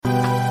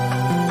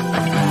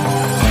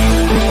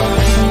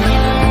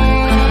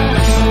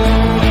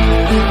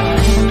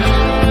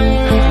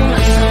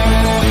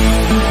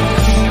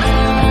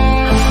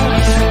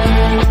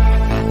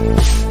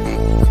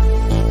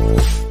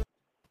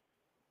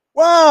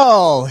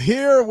Well,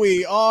 here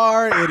we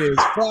are. It is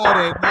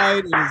Friday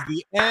night. It is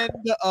the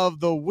end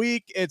of the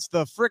week. It's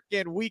the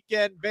frickin'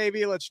 weekend,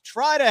 baby. Let's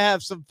try to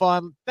have some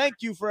fun. Thank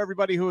you for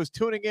everybody who is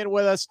tuning in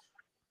with us.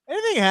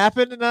 Anything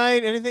happened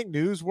tonight? Anything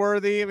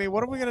newsworthy? I mean,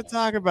 what are we going to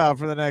talk about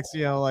for the next,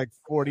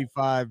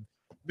 45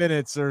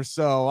 minutes or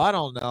so? I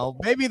don't know.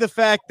 Maybe the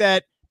fact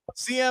that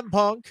CM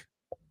Punk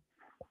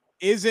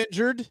is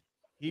injured.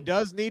 He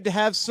does need to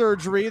have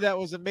surgery. That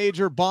was a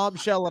major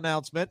bombshell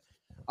announcement.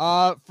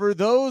 For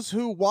those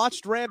who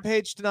watched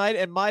Rampage tonight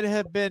and might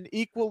have been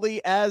equally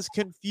as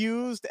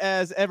confused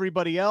as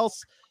everybody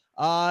else,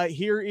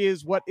 here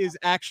is what is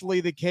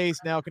actually the case,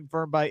 now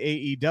confirmed by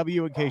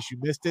AEW. In case you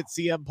missed it,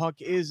 CM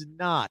Punk is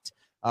not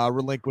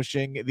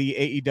relinquishing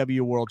the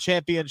AEW World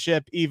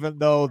Championship, even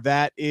though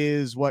that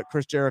is what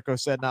Chris Jericho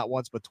said not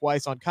once but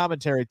twice on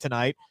commentary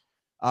tonight.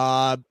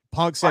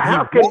 Punk said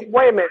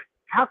wait a minute.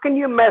 How can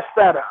you mess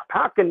that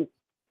up?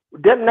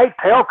 Didn't they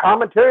tell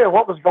commentary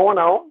what was going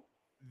on?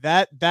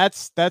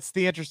 That's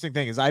the interesting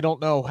thing is I don't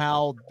know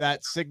how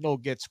that signal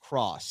gets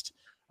crossed.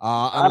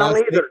 I don't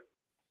either.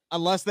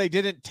 Unless they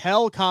didn't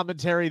tell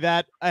commentary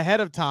that ahead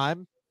of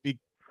time and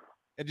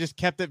just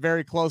kept it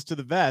very close to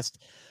the vest.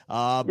 We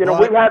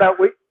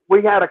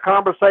had a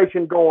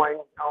conversation going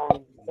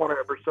on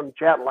some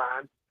chat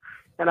line,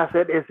 and I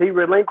said, "Is he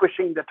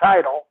relinquishing the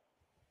title?"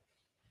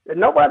 And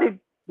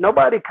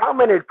nobody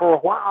commented for a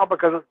while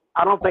because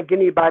I don't think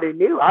anybody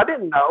knew. I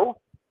didn't know.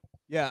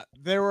 Yeah,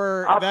 there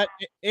were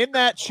in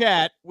that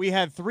chat, we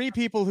had 3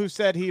 people who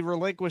said he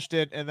relinquished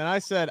it, and then I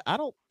said, I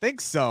don't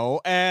think so.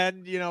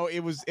 And,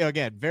 it was,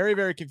 again, very,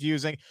 very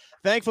confusing.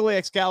 Thankfully,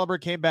 Excalibur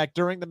came back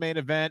during the main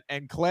event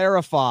and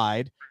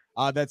clarified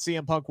that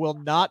CM Punk will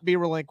not be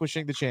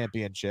relinquishing the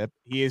championship.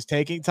 He is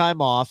taking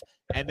time off,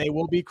 and they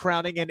will be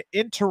crowning an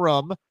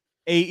interim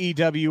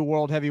AEW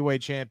World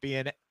Heavyweight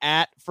Champion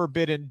at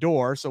Forbidden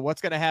Door. So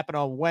what's going to happen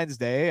on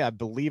Wednesday? I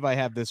believe I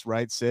have this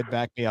right. Sid,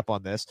 back me up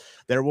on this.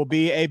 There will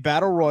be a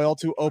battle royal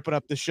to open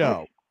up the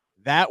show.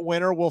 That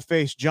winner will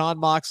face Jon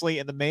Moxley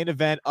in the main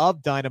event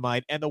of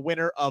Dynamite, and the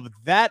winner of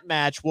that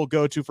match will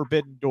go to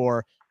Forbidden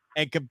Door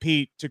and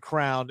compete to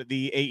crown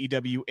the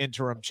AEW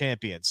interim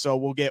champion. So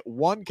we'll get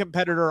one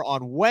competitor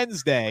on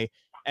Wednesday,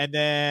 and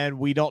then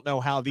we don't know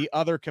how the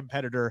other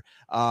competitor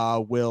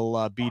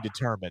will be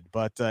determined.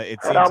 But it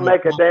that don't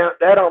make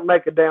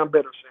a damn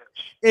bit of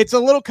sense. It's a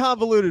little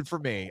convoluted for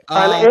me.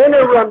 An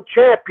interim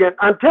champion,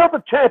 until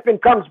the champion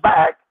comes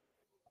back,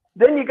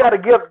 then you got to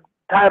give the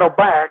title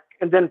back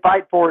and then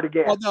fight for it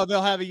again. Well, no,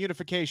 they'll have a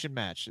unification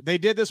match. They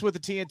did this with the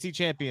TNT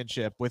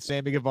Championship with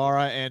Sammy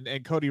Guevara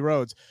and Cody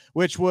Rhodes,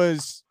 which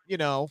was,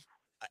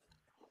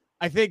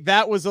 I think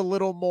that was a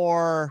little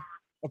more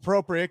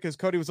appropriate because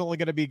Cody was only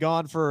going to be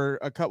gone for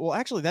a couple. Well,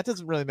 actually, that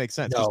doesn't really make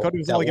sense because Cody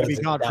was only going to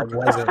be gone for.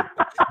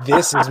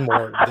 This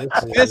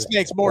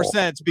makes more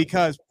sense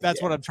because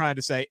that's what I'm trying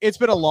to say. It's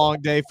been a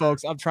long day,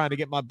 folks. I'm trying to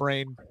get my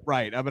brain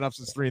right. I've been up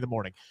since 3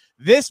 a.m.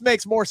 This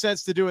makes more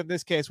sense to do in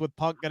this case with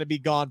Punk going to be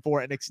gone for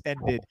an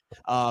extended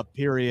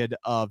period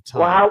of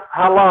time. Well,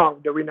 how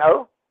long do we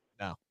know?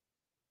 No,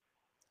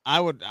 I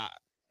would.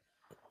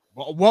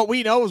 What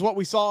we know is what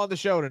we saw on the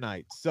show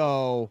tonight.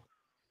 So.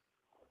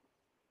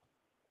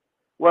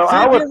 Well,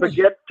 I would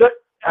forget.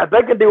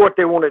 They can do what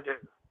they want to do,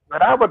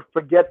 but I would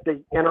forget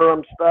the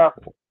interim stuff.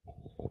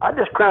 I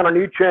just crown a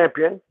new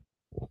champion,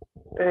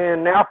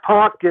 and now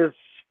Punk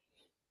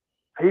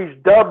he's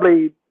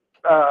doubly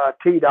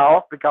teed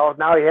off because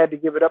now he had to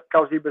give it up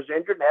because he was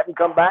injured and hadn't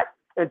come back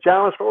and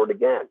challenged for it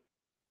again.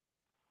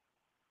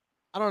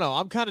 I don't know.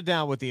 I'm kind of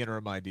down with the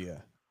interim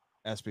idea,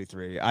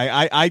 SB3.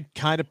 I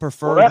kind of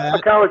prefer that's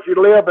because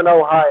you live in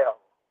Ohio.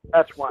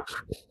 That's why.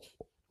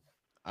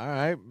 All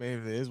right,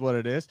 maybe it is what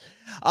it is.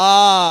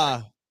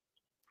 Yeah,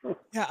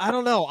 I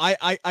don't know.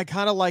 I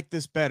kind of like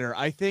this better.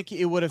 I think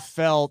it would have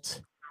felt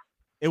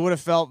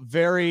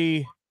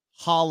very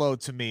hollow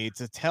to me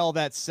to tell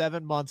that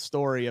 7-month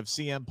story of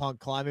CM Punk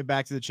climbing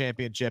back to the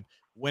championship,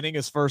 winning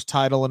his first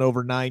title in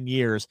over 9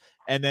 years,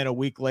 and then a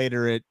week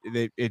later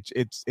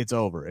it's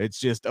over. It's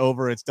just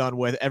over. It's done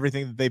with.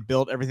 Everything that they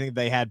built, everything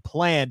they had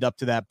planned up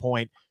to that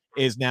point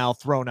is now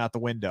thrown out the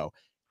window.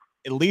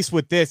 At least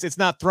with this, it's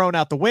not thrown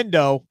out the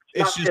window.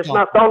 It's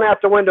not thrown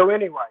out the window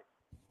anyway.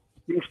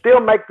 You can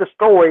still make the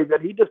story that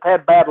he just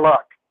had bad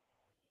luck.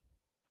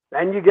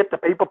 Then you get the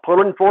people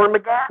pulling for him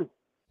again.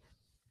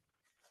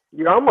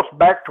 You're almost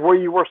back to where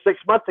you were 6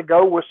 months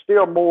ago with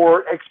still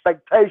more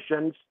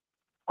expectations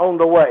on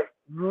the way.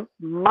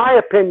 My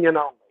opinion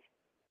only.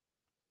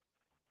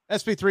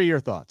 SB3, your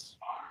thoughts?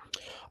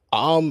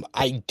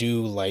 I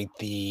do like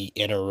the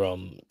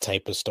interim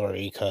type of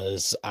story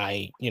because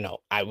I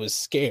was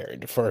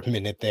scared for a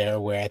minute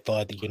there where I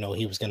thought that,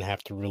 he was going to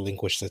have to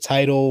relinquish the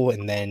title,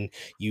 and then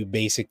you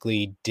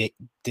basically did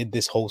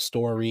this whole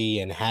story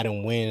and had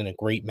him win a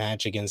great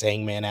match against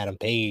Hangman Adam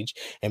Page,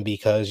 and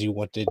because you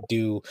want to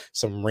do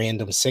some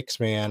random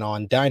 6-man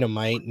on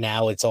Dynamite,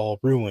 now it's all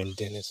ruined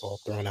and it's all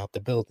thrown out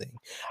the building.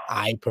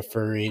 I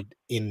prefer it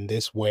in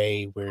this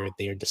way where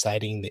they're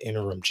deciding the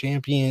interim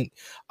champion.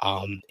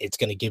 It's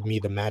going to give give me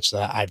the match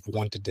that I've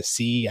wanted to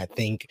see. I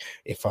think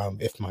if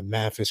my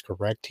math is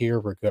correct here,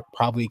 we're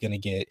probably going to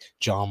get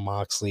Jon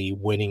Moxley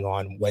winning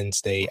on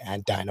Wednesday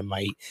at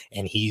Dynamite,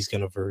 and he's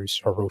going to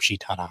verse Hiroshi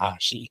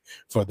Tanahashi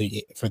for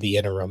the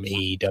interim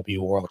AEW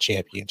World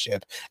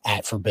Championship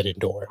at Forbidden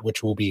Door,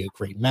 which will be a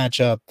great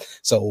matchup.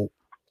 So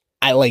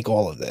I like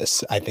all of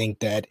this. I think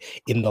that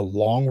in the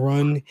long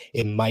run,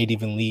 it might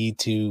even lead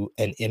to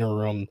an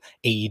interim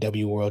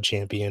AEW World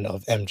Champion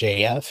of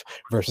MJF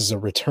versus a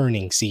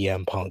returning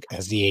CM Punk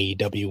as the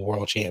AEW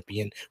World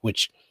Champion,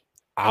 which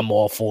I'm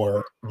all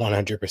for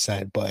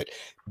 100%, but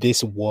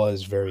this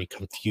was very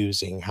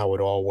confusing how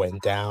it all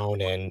went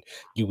down. And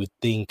you would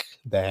think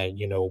that,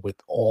 with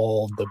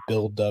all the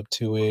build up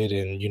to it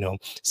and,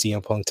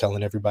 CM Punk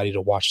telling everybody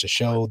to watch the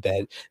show,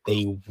 that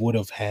they would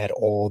have had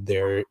all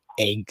their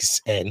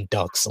eggs and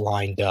ducks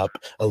lined up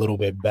a little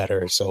bit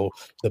better. So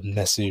the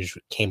message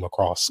came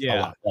across a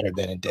lot better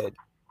than it did.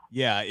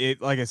 Yeah,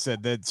 like I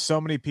said, that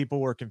so many people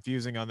were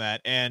confusing on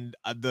that. And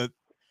I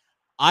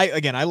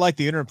like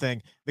the interim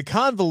thing. The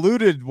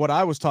convoluted, what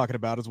I was talking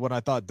about is what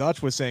I thought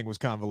Dutch was saying was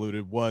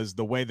convoluted, was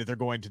the way that they're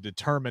going to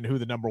determine who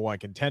the number one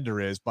contender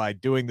is by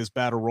doing this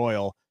battle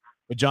royal.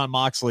 But Jon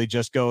Moxley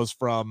just goes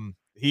from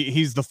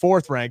he's the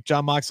fourth rank.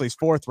 Jon Moxley's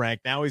fourth rank.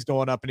 Now he's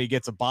going up and he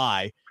gets a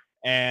bye.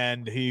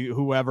 And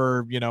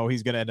whoever,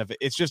 he's going to end up.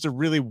 It's just a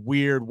really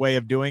weird way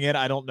of doing it.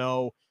 I don't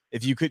know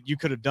if you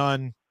could have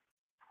done,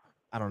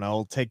 I don't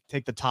know,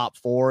 take the top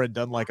four and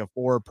done like a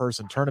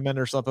 4-person tournament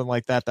or something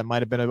like that. That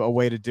might have been a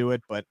way to do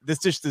it, but this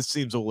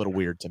seems a little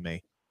weird to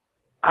me.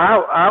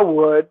 I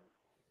would,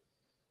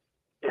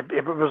 if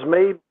it was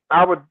me,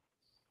 I would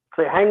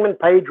say Hangman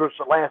Page was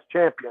the last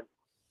champion.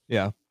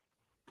 Yeah.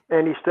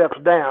 And he steps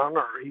down,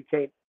 or he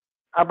can't.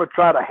 I would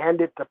try to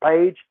hand it to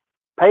Page.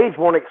 Page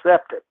won't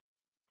accept it.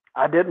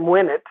 I didn't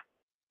win it.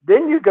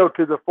 Then you go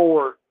to the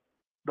four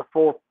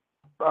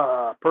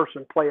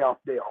person playoff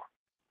deal.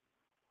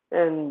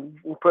 And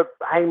put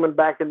Hangman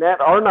back in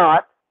that or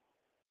not.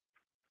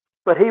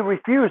 But he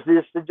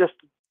refuses to just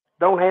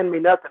don't hand me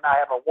nothing. I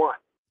haven't won,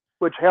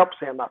 which helps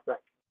him, I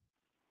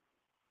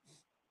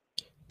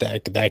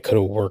think. That could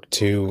have worked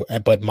too.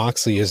 But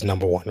Moxley is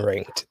number 1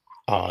 ranked.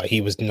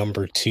 He was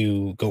number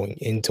 2 going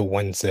into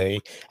Wednesday,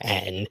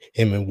 and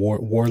him and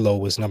Warlow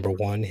was number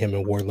 1. Him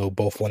and Warlow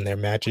both won their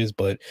matches,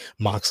 but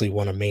Moxley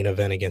won a main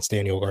event against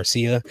Daniel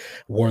Garcia.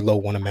 Warlow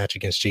won a match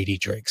against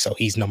JD Drake, so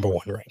he's number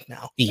 1 right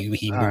now. He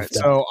moved right,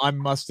 so I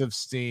must have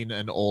seen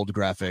an old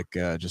graphic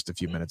just a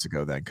few minutes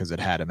ago then, because it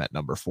had him at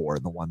number 4,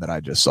 the one that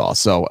I just saw.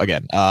 So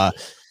again,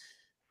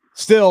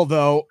 still,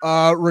 though,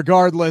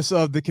 regardless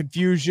of the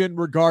confusion,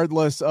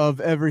 regardless of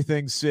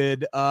everything,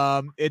 Sid,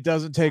 it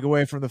doesn't take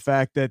away from the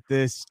fact that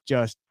this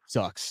just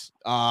sucks.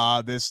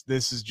 This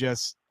is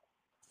just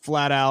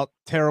flat out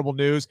terrible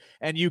news,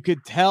 and you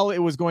could tell it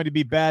was going to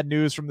be bad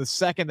news from the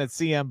second that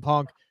CM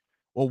Punk,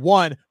 well,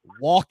 one,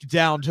 walked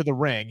down to the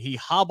ring. He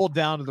hobbled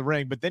down to the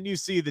ring, but then you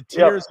see the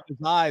tears in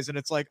his eyes, and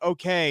it's like,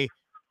 okay,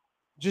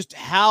 just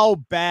how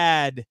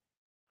bad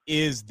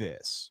is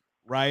this,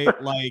 right?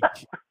 Like,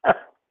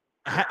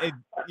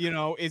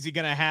 is he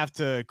going to have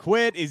to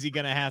quit? Is he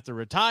going to have to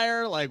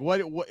retire? Like what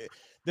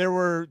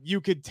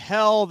you could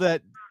tell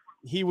that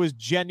he was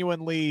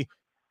genuinely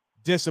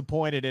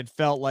disappointed and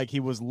felt like he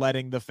was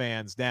letting the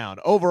fans down.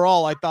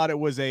 Overall, I thought it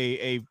was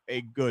a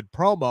good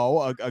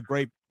promo, a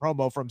great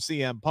promo from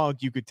CM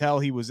Punk. You could tell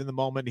he was in the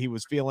moment. He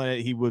was feeling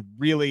it. He would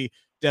really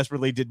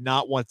desperately did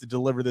not want to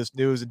deliver this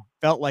news and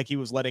felt like he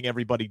was letting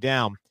everybody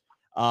down.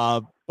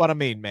 But I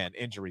mean, man,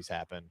 injuries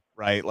happen,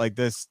 right? Like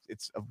this,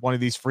 it's one of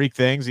these freak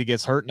things. He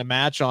gets hurt in a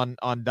match on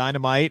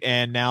Dynamite,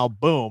 and now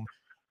boom,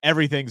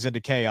 everything's into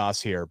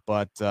chaos here.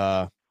 But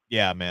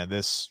yeah, man,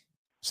 this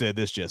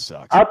just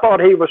sucks. I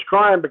thought he was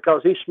crying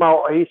because he's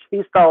small.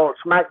 He saw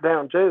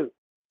SmackDown too.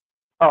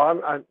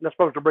 Oh, I'm not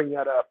supposed to bring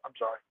that up. I'm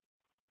sorry.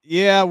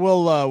 Yeah,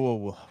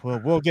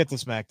 we'll get to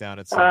SmackDown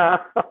at some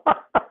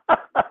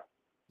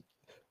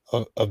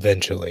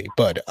eventually,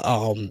 but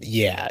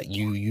yeah,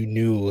 you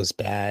knew it was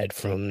bad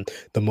from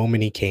the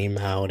moment he came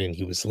out and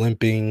he was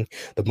limping.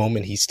 The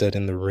moment he stood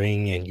in the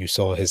ring and you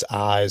saw his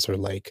eyes were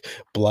like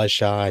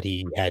bloodshot.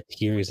 He had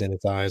tears in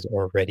his eyes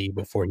already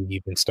before he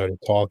even started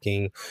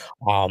talking.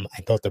 I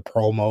thought the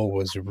promo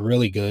was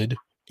really good.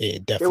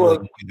 It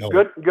definitely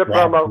good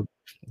promo.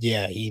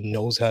 Yeah, he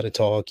knows how to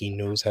talk. He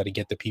knows how to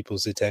get the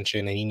people's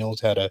attention, and he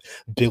knows how to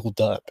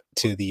build up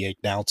to the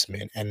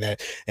announcement. And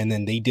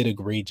then they did a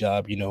great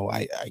job.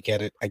 I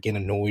get it. I get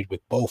annoyed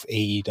with both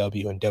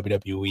AEW and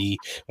WWE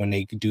when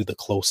they do the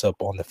close up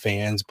on the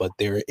fans, but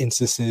there are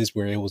instances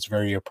where it was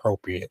very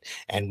appropriate.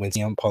 And when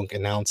CM Punk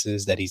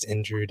announces that he's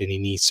injured and he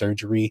needs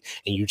surgery,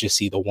 and you just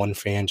see the one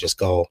fan just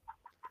go,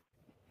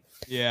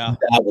 yeah,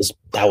 that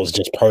was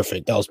just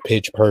perfect. That was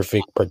pitch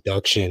perfect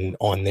production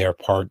on their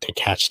part to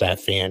catch that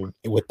fan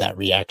with that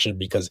reaction,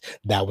 because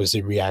that was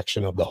the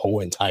reaction of the whole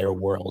entire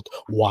world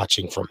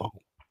watching from home.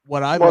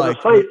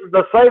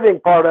 The saving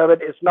part of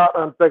it is not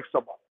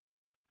unfixable.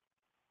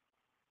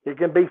 It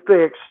can be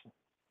fixed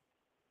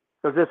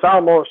because it's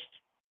almost,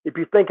 if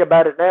you think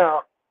about it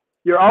now,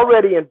 you're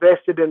already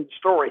invested in the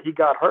story. He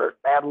got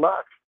hurt, bad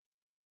luck,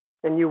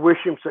 and you wish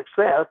him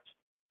success.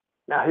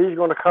 Now he's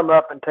going to come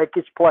up and take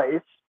his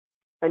place,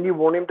 and you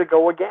want him to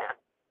go again.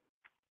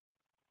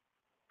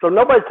 So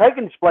nobody's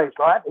taking his place,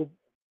 right?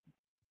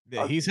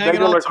 Yeah, he's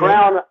hanging on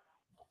to it.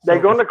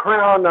 They're going to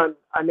crown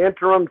an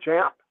interim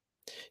champ.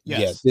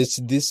 Yes. Yeah,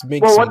 this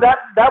makes well.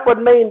 That would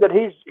mean that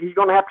he's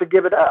going to have to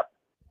give it up.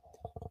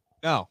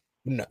 No.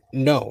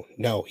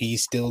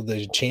 He's still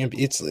the champ.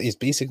 It's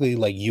basically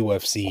like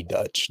UFC,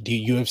 Dutch.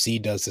 The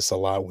UFC does this a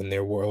lot when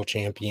their world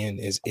champion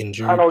is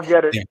injured. I don't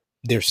get it.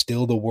 They're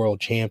still the world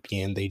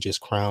champion. They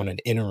just crown an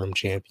interim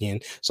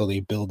champion. So they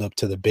build up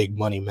to the big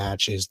money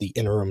match as the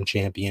interim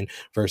champion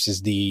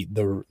versus the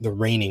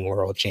reigning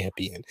world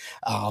champion.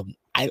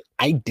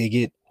 I dig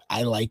it.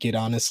 I like it,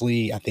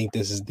 honestly. I think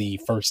this is the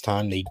first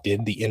time they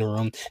did the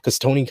interim because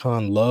Tony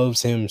Khan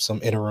loves him some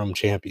interim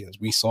champions.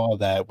 We saw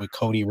that with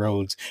Cody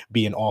Rhodes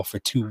being off for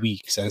 2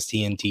 weeks as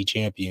TNT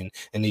champion,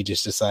 and they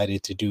just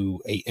decided to do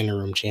a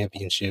interim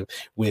championship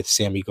with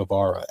Sammy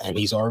Guevara. And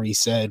he's already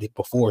said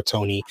before,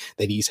 Tony,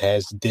 that he's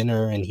has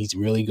dinner and he's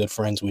really good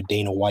friends with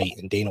Dana White,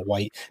 and Dana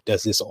White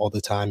does this all the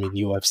time in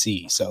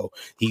UFC. So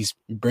he's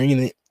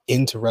bringing it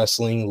into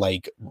wrestling,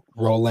 like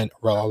Roland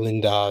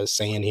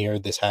saying here,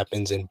 this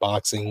happens in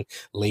boxing,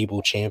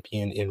 label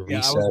champion in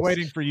recess. I was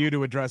waiting for you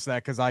to address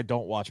that because I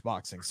don't watch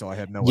boxing, so I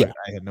had no clue.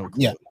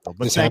 But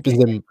this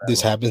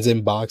happens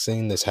in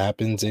boxing, this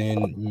happens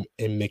in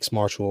mixed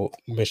martial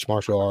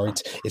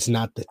arts. It's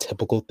not the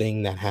typical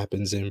thing that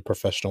happens in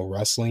professional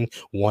wrestling.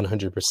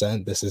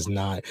 100%, this is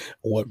not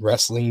what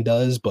wrestling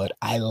does, but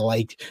I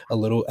like a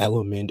little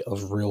element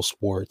of real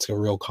sports, a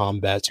real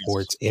combat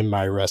sports in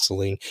my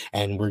wrestling,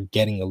 and we're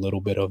getting a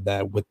little bit of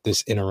that with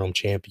this interim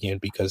champion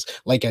because,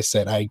 like I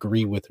said, I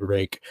agree with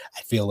Rick.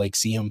 I feel like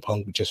CM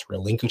Punk just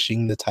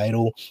relinquishing the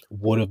title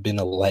would have been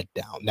a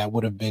letdown. That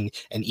would have been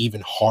an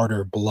even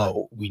harder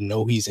blow. We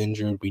know he's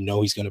injured. We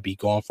know he's going to be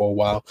gone for a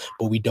while,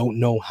 but we don't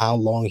know how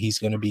long he's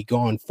going to be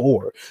gone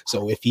for.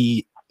 So if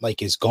he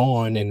is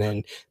gone and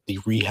then the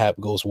rehab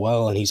goes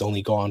well and he's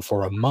only gone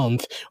for a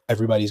month,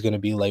 everybody's going to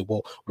be like,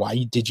 well,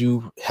 why did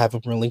you have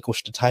him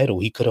relinquish the title?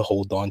 He could have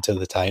held on to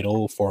the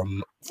title for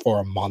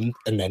a month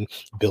and then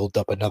build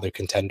up another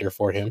contender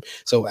for him.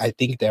 So I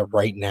think that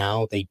right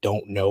now they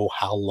don't know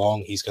how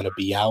long he's going to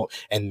be out,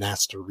 and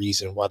that's the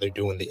reason why they're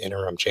doing the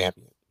interim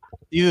champion.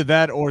 Either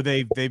that or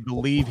they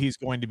believe he's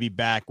going to be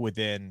back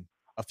within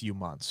a few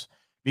months.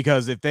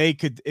 Because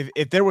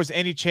if there was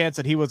any chance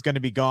that he was going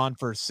to be gone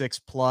for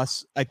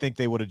 6+, I think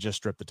they would have just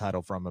stripped the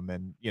title from him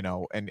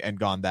and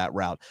gone that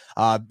route.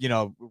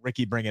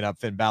 Ricky bringing up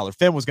Finn Balor.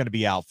 Finn was going to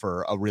be out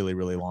for a really,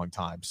 really long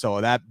time.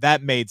 So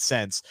that made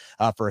sense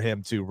for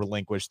him to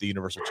relinquish the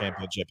Universal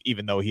Championship,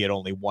 even though he had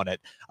only won it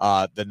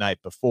the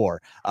night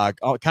before. Kind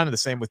of the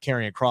same with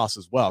Karrion Kross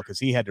as well, because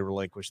he had to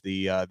relinquish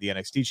the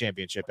NXT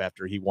Championship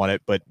after he won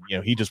it. But,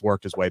 he just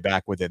worked his way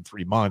back within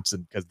 3 months,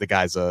 and because the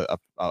guy's a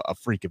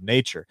freak of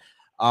nature.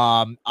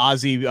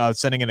 Ozzy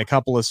sending in a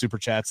couple of super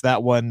chats.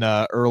 That one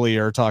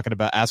earlier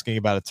asking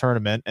about a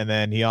tournament, and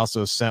then he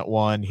also sent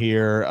one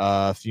here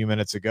a few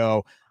minutes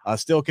ago.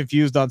 Still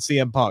confused on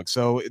CM Punk.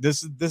 So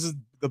this is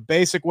the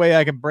basic way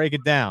I can break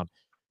it down.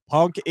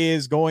 Punk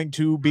is going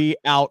to be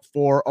out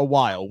for a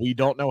while. We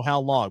don't know how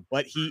long,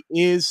 but he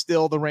is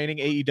still the reigning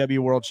AEW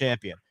World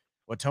Champion.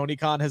 What Tony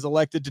Khan has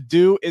elected to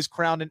do is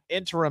crown an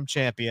interim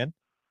champion.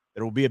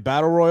 There will be a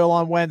battle royal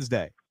on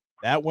Wednesday.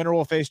 That winner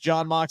will face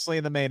Jon Moxley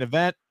in the main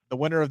event. The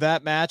winner of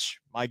that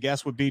match, my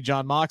guess would be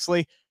Jon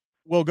Moxley,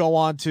 will go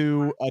on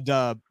to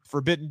a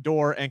Forbidden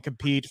Door and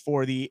compete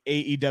for the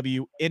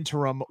AEW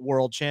Interim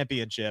World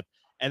Championship.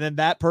 And then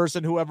that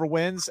person, whoever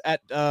wins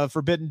at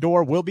Forbidden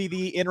Door, will be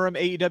the interim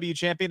AEW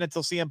champion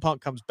until CM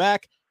Punk comes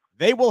back.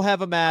 They will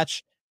have a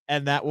match,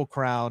 and that will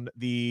crown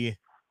the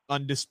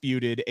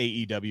undisputed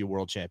AEW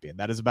World Champion.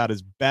 That is about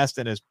as best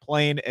and as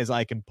plain as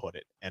I can put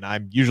it. And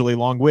I'm usually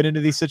long-winded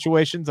in these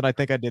situations, and I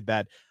think I did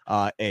that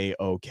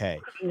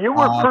A-okay. You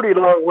were pretty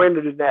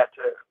long-winded in that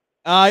too.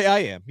 I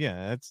am,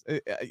 yeah. It's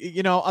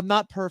I'm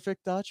not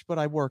perfect, Dutch, but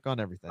I work on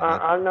everything.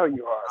 I know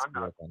you are.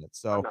 I work on it.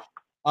 So,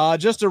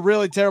 just a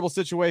really terrible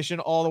situation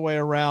all the way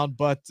around.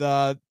 But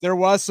there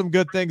was some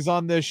good things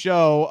on this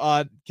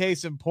show.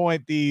 Case in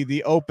point,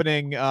 the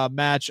opening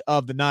match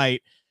of the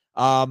night.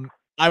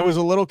 I was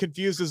a little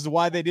confused as to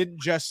why they didn't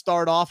just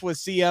start off with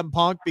CM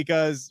Punk,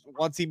 because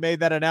once he made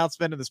that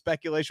announcement and the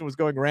speculation was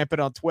going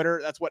rampant on Twitter,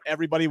 that's what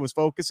everybody was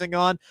focusing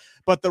on.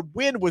 But the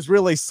wind was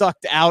really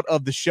sucked out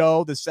of the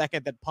show the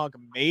second that Punk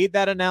made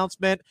that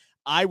announcement.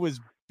 I was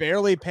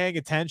barely paying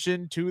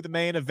attention to the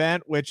main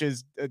event, which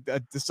is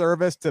a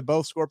disservice to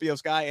both Scorpio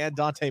Sky and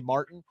Dante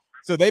Martin.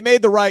 So they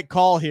made the right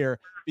call here,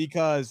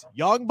 because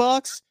Young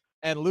Bucks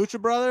and Lucha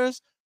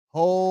Brothers,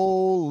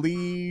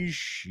 holy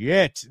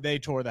shit, they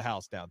tore the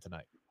house down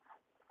tonight.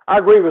 I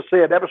agree with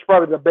Sid. That was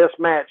probably the best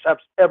match I've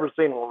ever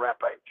seen on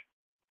Rampage.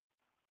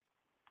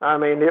 I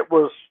mean, it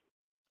was...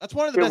 That's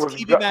one of the best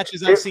TV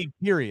matches I've seen,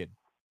 period.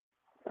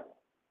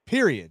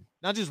 Period.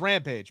 Not just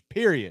Rampage,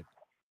 period.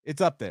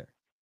 It's up there,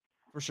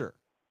 for sure.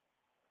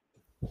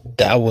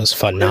 That was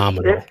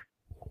phenomenal.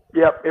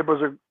 Yep, it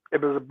was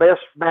the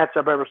best match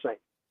I've ever seen.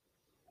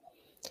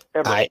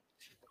 Ever.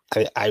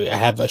 I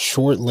have a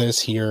short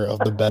list here of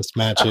the best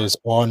matches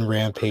on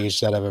Rampage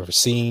that I've ever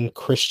seen.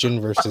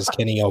 Christian versus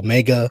Kenny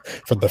Omega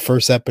for the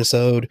first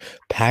episode.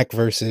 Pac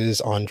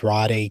versus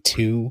Andrade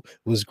 2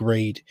 was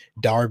great.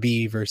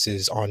 Darby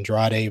versus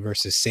Andrade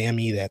versus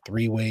Sammy, that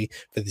three-way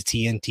for the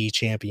TNT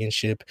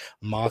Championship.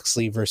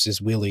 Moxley versus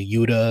Wheeler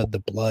Yuta,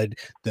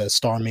 the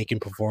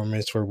star-making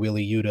performance for Wheeler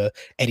Yuta.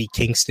 Eddie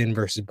Kingston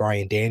versus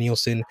Bryan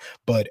Danielson.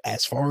 But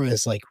as far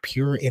as like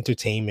pure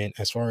entertainment,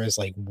 as far as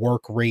like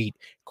work rate,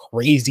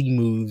 crazy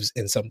moves,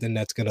 and something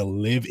that's going to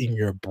live in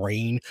your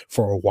brain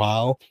for a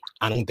while,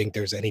 I don't think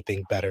there's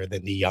anything better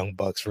than the Young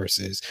Bucks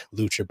versus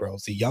Lucha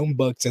Bros. The Young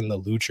Bucks and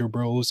the Lucha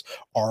Bros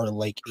are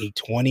like a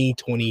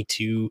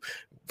 2022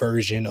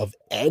 version of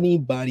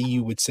anybody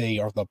you would say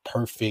are the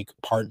perfect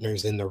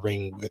partners in the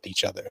ring with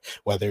each other,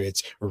 whether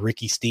it's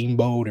Ricky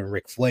Steamboat and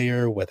Ric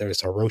Flair, whether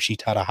it's Hiroshi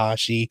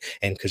Tanahashi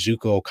and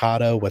Kazuchika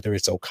Okada, whether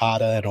it's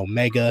Okada and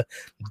Omega.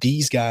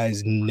 These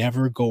guys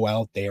never go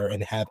out there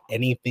and have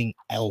anything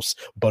else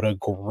but a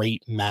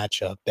great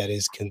matchup that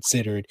is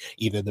considered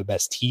either the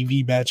best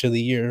TV match of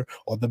the year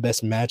or the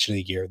best match of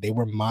the year. They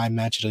were my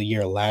match of the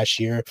year last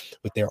year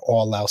with their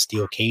all-out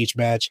steel cage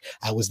match.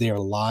 I was there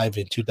live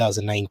in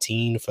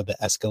 2019 for the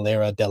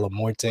Escalera de la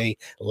Muerte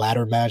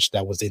ladder match.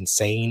 That was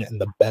insane and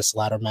the best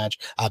ladder match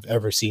I've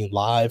ever seen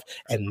live.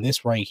 And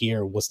this right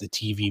here was the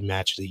TV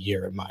match of the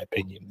year, in my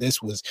opinion.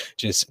 This was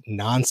just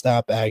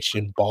nonstop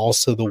action,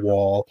 balls to the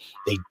wall.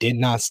 They did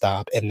not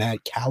stop. And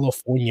that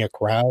California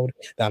crowd,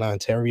 that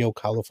Ontario,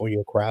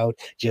 California crowd,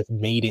 just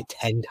made it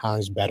 10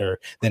 times better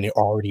than it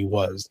already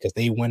was, because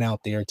they went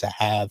out there to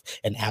have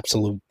an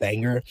absolute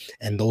banger,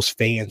 and those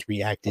fans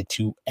reacted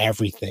to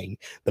everything.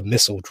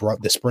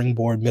 The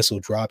springboard missile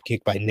drop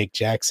kick by Nick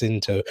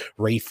Jackson to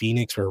Ray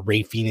Phoenix, where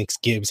Ray Phoenix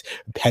gives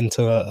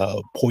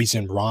Penta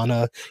poison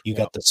Rana. You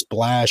got the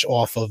splash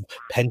off of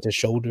Penta's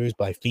shoulders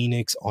by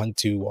Phoenix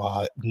onto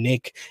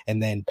Nick,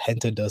 and then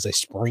Penta does a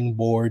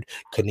springboard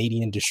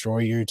Canadian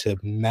Destroyer to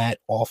Matt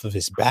off of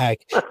his back.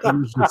 It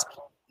was just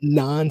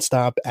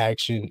non-stop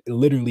action.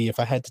 Literally, if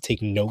I had to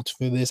take notes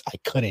for this, I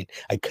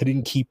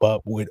couldn't keep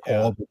up with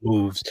all the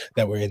moves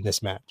that were in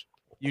this match.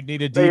 You'd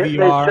need a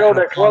DVR.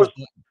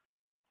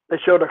 They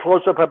showed a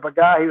close-up of a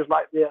guy. He was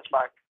like this,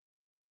 like,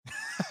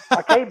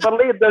 I can't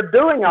believe they're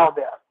doing all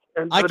this.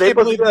 And I can't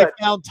believe they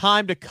found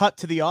time to cut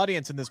to the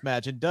audience in this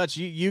match. And Dutch,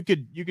 you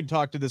can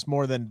talk to this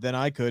more than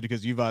I could,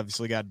 because you've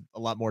obviously got a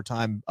lot more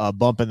time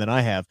bumping than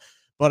I have.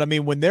 But I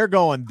mean, when they're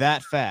going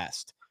that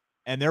fast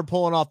and they're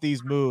pulling off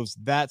these moves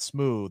that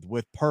smooth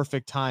with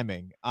perfect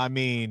timing, I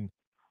mean,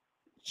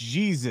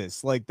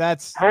 Jesus, like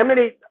that's how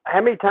many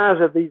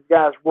times have these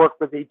guys worked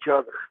with each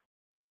other?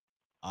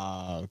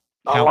 A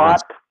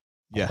lot.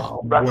 Yeah,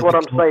 that's what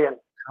I'm saying.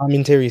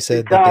 Commentary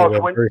said that they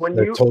were worked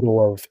a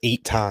total of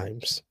 8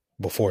 times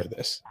before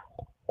this.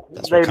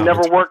 They've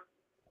never worked,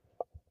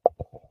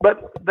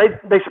 but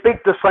they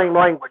speak the same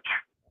language.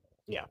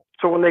 Yeah.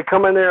 So when they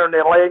come in there and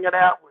they're laying it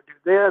out, we do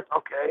this,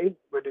 okay.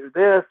 We do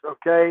this,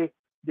 okay.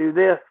 Do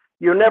this.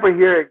 You'll never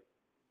hear,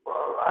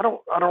 I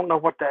don't know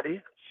what that is.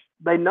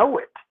 They know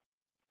it,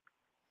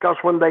 because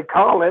when they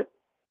call it,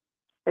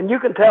 and you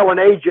can tell an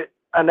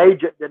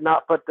agent did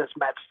not put this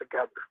match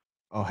together.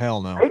 Oh,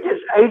 hell no.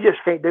 Agents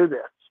can't do this.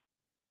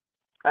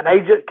 An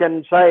agent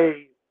can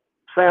say,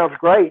 sounds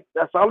great.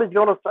 That's all he's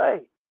going to say.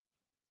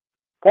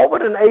 What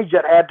would an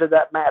agent add to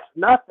that match?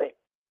 Nothing.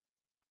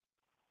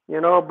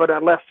 But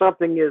unless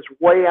something is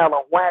way out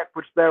of whack,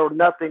 which there was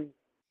nothing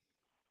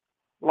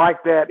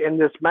like that in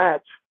this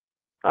match.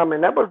 I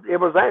mean, it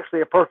was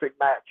actually a perfect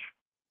match.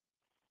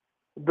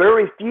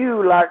 Very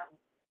few, like,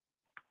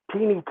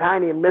 teeny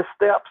tiny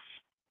missteps,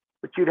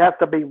 but you'd have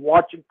to be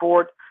watching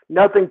for it.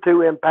 Nothing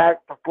to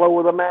impact the flow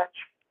of the match,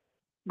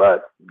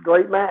 but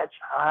great match.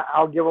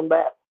 I'll give them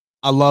that.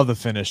 I love the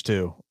finish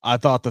too. I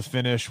thought the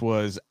finish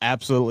was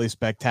absolutely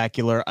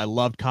spectacular. I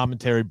loved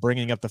commentary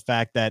bringing up the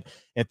fact that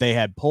if they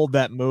had pulled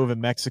that move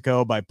in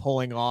Mexico by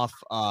pulling off,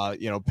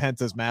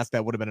 Penta's mask,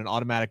 that would have been an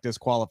automatic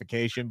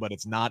disqualification, but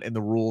it's not in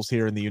the rules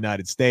here in the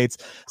United States.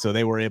 So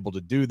they were able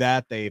to do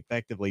that. They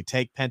effectively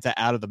take Penta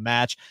out of the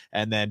match,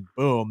 and then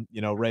boom,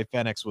 Ray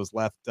Phoenix was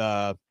left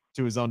to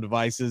his own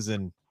devices,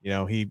 and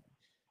he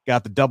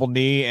got the double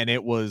knee, and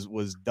it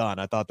was done.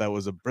 I thought that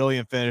was a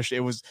brilliant finish. It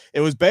was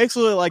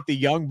basically like the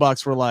Young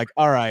Bucks were like,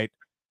 all right,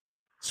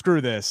 screw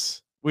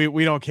this.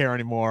 We don't care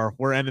anymore.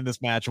 We're ending this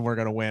match and we're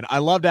going to win. I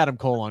loved Adam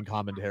Cole on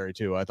commentary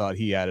too. I thought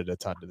he added a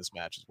ton to this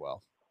match as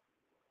well.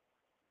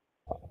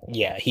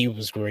 Yeah, he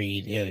was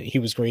great. Yeah, he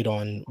was great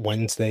on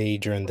Wednesday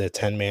during the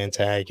 10-man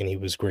tag, and he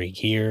was great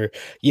here.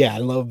 Yeah, I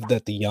love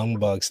that the Young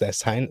Bucks,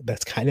 that's kind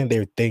of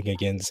their thing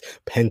against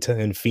Penta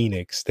and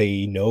Phoenix.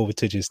 They know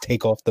to just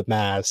take off the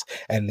mask,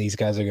 and these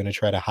guys are going to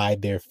try to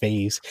hide their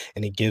face,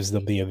 and it gives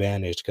them the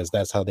advantage, because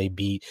that's how they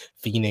beat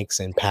Phoenix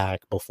and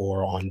Pac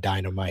before on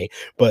Dynamite.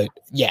 But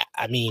yeah,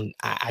 I mean,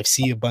 I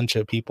see a bunch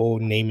of people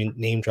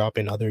name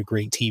dropping other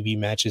great TV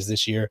matches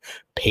this year.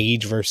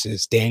 Page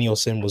versus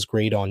Danielson was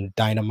great on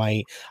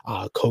Dynamite.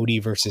 Cody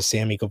versus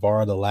Sammy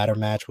Guevara, the ladder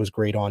match was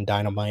great on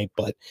Dynamite.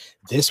 But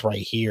this right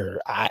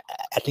here, I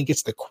think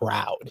it's the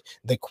crowd.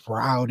 The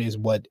crowd is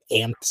what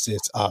amps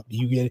this up.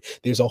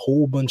 There's a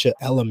whole bunch of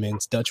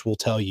elements, Dutch will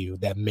tell you,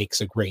 that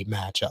makes a great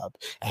matchup.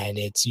 And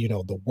it's,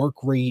 the work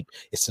rate,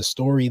 it's the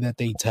story that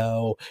they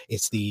tell,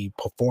 it's the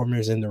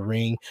performers in the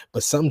ring.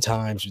 But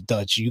sometimes,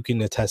 Dutch, you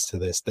can attest to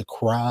this, the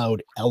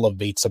crowd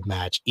elevates a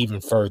match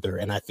even further.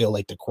 And I feel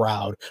like the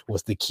crowd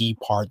was the key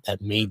part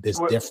that made this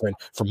different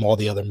from all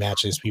the other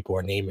matches people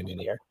are naming in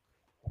here.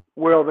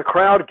 Well, the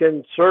crowd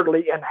can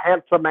certainly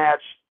enhance a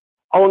match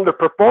on the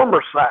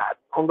performer side,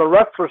 on the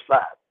wrestler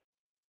side,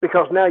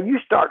 because now you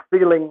start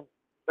feeling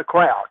the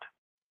crowd,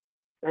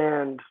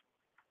 and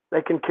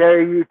they can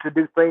carry you to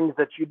do things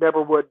that you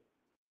never would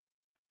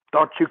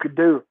thought you could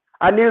do.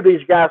 I knew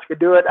these guys could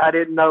do it. I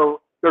didn't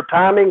know their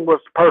timing was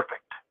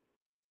perfect.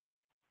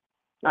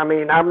 I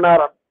mean, I'm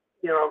not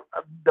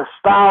the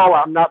style,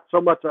 I'm not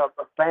so much a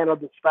fan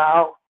of the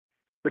style,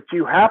 but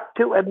you have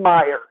to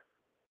admire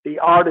the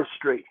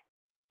artistry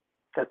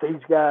that these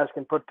guys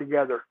can put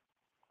together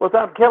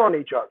without killing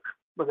each other,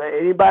 without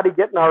anybody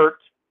getting hurt,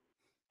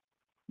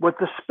 with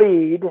the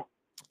speed,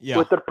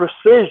 with the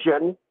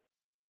precision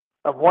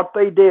of what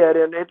they did,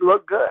 and it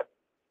looked good.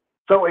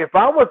 So if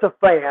I was a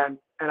fan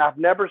and I've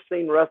never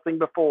seen wrestling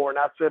before, and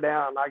I sit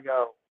down and I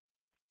go,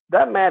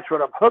 that match would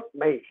have hooked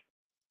me.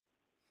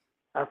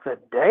 I said,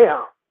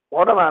 damn,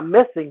 what am I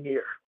missing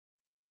here?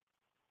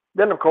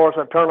 Then, of course,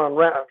 I turn on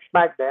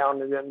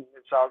SmackDown, and then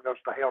it all goes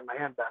to hell in the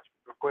handbasket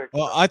real quick.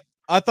 Well,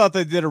 I thought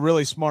they did a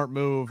really smart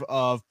move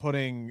of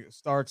putting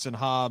Starks and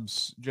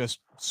Hobbs just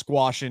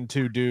squashing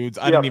two dudes.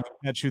 I didn't even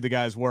catch who the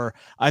guys were.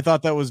 I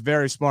thought that was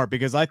very smart,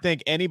 because I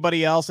think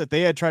anybody else, if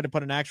they had tried to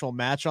put an actual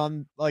match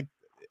on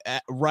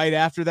right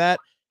after that,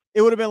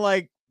 it would have been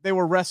like they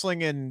were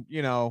wrestling in,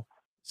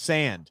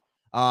 sand.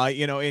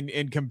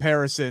 In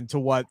comparison to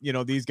what,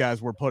 these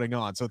guys were putting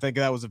on. So I think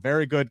that was a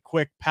very good,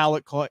 quick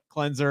palate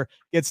cleanser.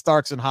 Get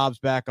Starks and Hobbs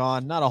back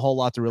on. Not a whole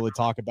lot to really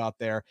talk about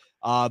there.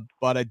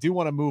 But I do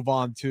want to move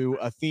on to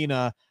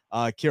Athena,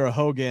 Kira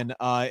Hogan,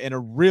 in a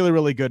really,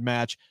 really good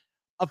match.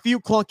 A few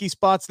clunky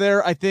spots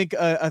there. I think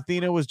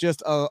Athena was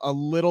just a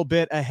little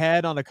bit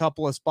ahead on a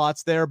couple of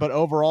spots there, but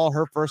overall,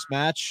 her first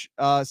match,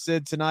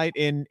 Sid, tonight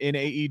in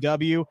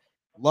AEW,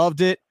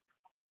 loved it.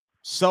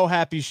 So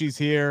happy she's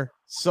here.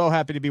 So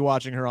happy to be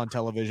watching her on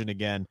television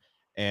again.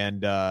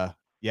 And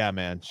yeah,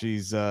 man,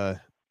 she's they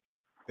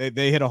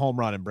hit a home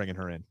run in bringing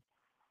her in.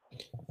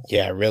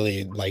 Yeah, I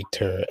really liked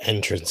her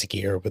entrance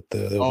gear with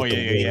the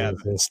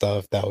wings and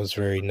stuff. That was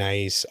very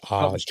nice.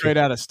 Straight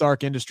out of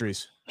Stark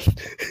Industries.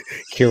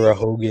 Kira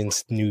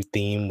Hogan's new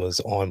theme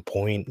was on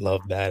point.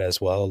 Love that as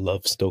well.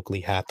 Love Stokely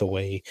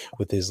Hathaway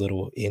with his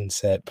little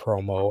inset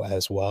promo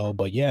as well.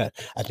 But yeah,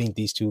 I think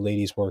these two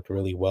ladies worked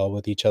really well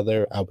with each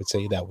other. I would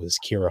say that was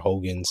Kira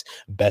Hogan's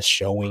best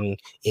showing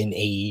in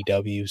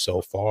AEW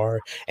so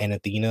far. And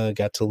Athena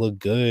got to look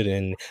good.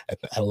 And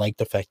I like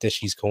the fact that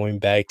she's going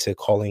back to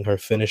calling her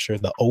finisher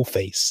the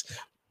O-Face.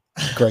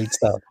 Great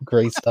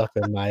stuff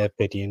in my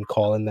opinion,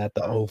 calling that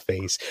the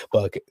O-Face.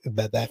 But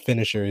that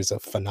finisher is a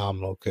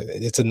phenomenal.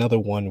 It's another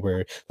one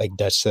where, like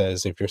Dutch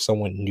says, if you're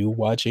someone new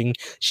watching,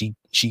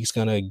 she's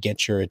gonna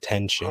get your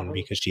attention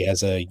because she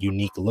has a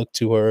unique look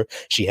to her.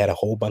 She had a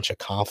whole bunch of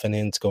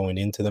confidence going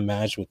into the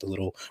match with the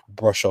little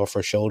brush off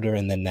her shoulder,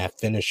 and then that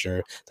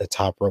finisher, the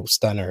top rope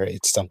stunner,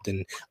 it's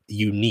something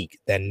unique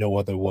that no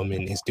other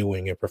woman is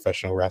doing in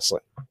professional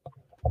wrestling.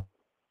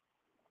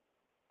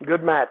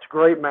 Good match,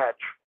 great match.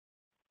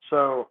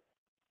 So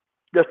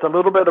just a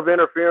little bit of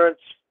interference,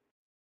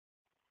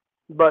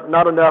 but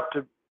not enough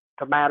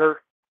to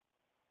matter.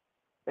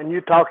 And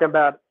you talking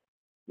about,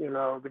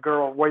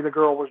 the way the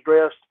girl was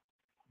dressed.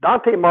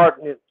 Dante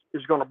Martin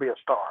is going to be a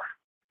star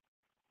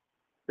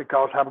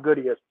because how good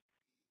he is.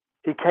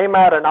 He came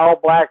out in all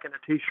black and a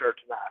T-shirt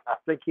tonight. I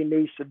think he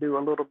needs to do a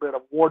little bit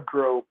of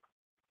wardrobe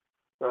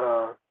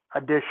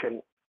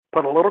addition,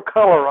 put a little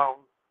color on,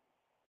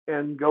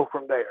 and go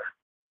from there.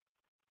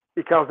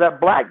 Because that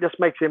black just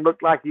makes him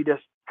look like he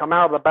just come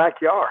out of the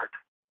backyard.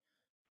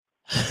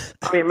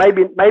 I mean,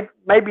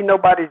 maybe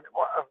nobody,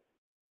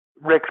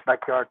 Rick's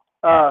backyard,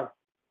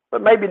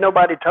 but maybe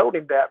nobody told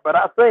him that. But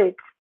I think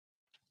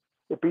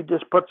if he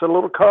just puts a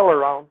little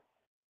color on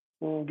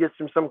and gets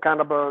him some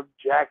kind of a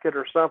jacket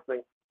or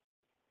something,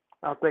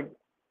 I think,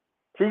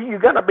 you're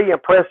going to be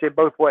impressive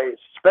both ways,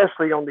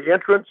 especially on the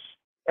entrance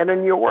and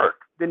in your work.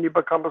 Then you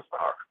become a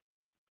star.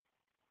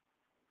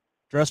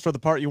 Dress for the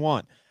part you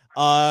want.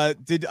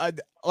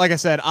 Like I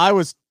said, I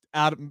was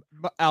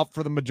out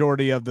for the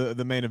majority of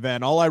the main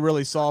event. All I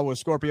really saw was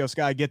Scorpio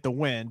Sky get the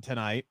win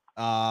tonight.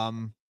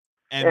 And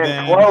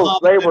then close.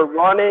 They were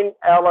running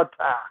out of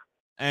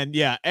time.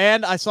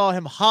 And I saw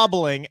him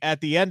hobbling at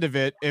the end of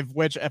it,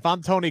 if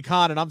I'm Tony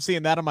Khan and I'm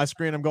seeing that on my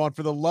screen, I'm going,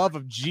 for the love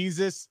of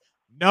Jesus,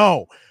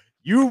 no.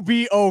 You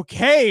be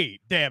okay,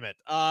 damn it.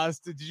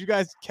 Did you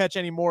guys catch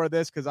any more of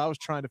this? Because I was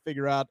trying to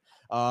figure out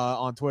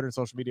on Twitter and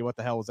social media what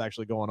the hell was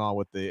actually going on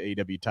with the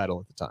AEW title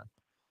at the time.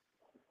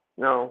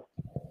 No.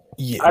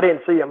 Yeah, I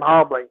didn't see him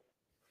hobbling,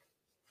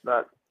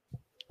 but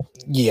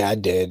yeah, I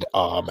did.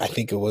 I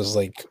think it was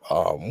like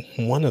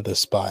one of the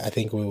spot. I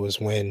think it was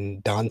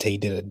when Dante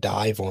did a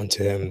dive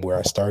onto him where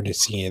I started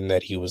seeing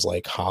that he was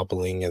like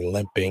hobbling and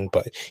limping.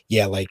 But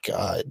yeah, like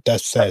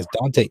Dust says,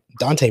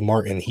 Dante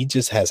Martin, he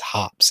just has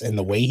hops, and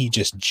the way he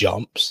just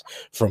jumps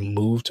from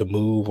move to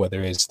move,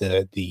 whether it's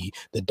the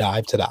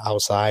dive to the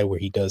outside where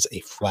he does a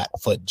flat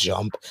foot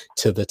jump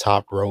to the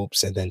top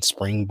ropes and then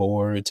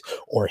springboards,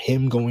 or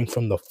him going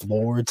from the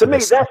floor to to the me,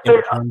 that's second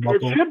it.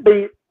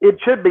 turnbuckle.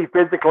 Should be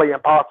physically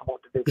impossible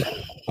to do that.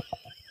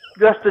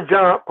 Just to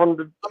jump from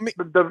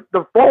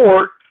the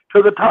floor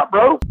to the top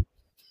rope.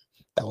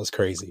 That was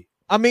crazy.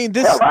 I mean,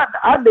 this. Hell,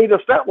 I need a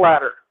step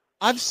ladder.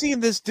 I've seen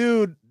this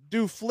dude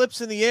do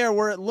flips in the air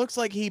where it looks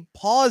like he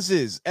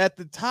pauses at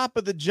the top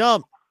of the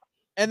jump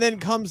and then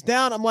comes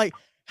down. I'm like,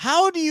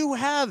 how do you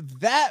have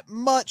that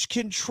much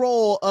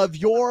control of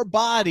your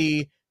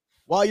body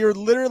while you're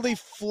literally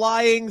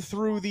flying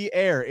through the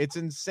air? It's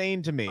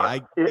insane to me.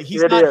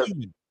 He's not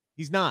human.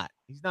 He's not.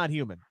 He's not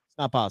human. It's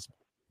not possible.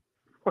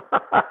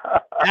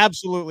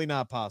 Absolutely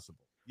not possible.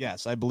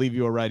 Yes, I believe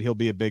you are right. He'll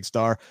be a big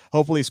star.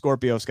 Hopefully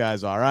Scorpio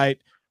Sky's all right.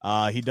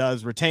 He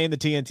does retain the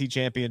TNT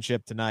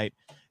championship tonight.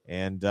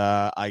 And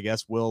I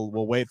guess we'll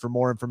wait for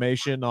more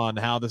information on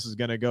how this is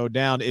going to go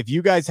down. If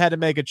you guys had to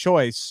make a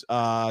choice,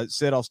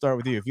 Sid, I'll start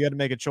with you. If you had to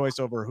make a choice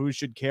over who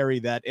should carry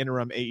that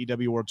interim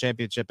AEW World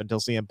Championship until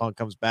CM Punk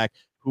comes back,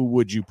 who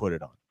would you put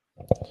it on?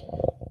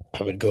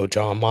 I would go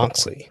John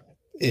Moxley.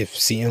 If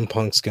CM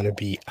Punk's going to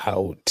be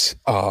out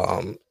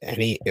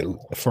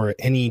for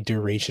any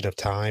duration of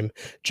time,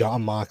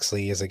 John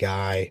Moxley is a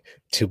guy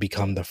to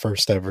become the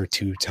first ever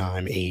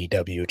two-time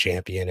AEW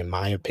champion. In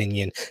my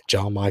opinion,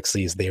 John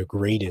Moxley is their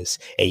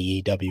greatest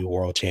AEW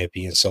world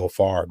champion so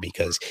far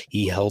because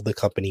he held the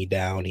company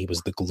down. He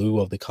was the glue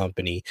of the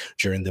company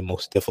during the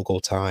most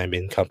difficult time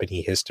in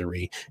company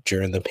history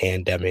during the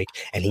pandemic,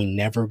 and he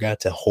never got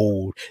to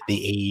hold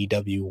the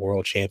AEW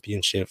world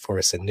championship for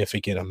a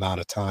significant amount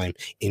of time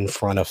in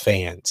front of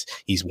fans.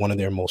 He's one of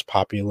their most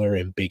popular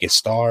and biggest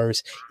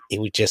stars.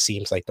 It just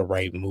seems like the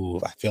right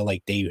move. I feel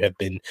like they have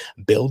been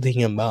building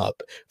him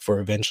up for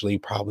eventually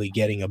probably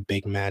getting a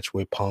big match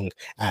with Punk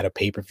at a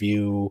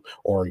pay-per-view,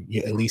 or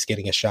at least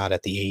getting a shot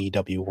at the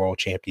AEW World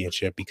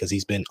Championship, because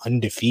he's been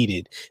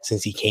undefeated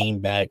since he came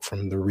back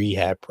from the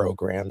rehab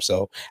program.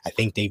 So I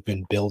think they've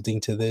been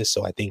building to this.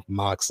 So I think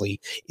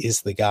Moxley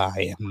is the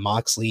guy. And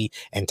Moxley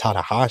and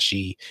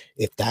Tanahashi,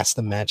 if that's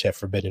the match at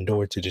Forbidden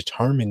Door to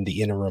determine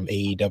the interim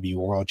AEW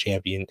World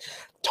Champion,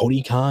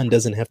 Tony Khan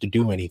doesn't have to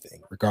do anything.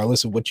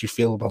 Regardless of what you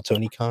feel about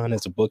Tony Khan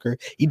as a booker,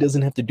 he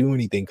doesn't have to do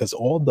anything because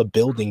all the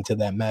building to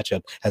that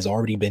matchup has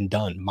already been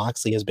done.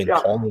 Moxley has been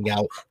calling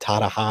out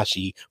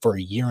Tanahashi for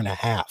a year and a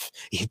half.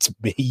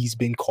 He's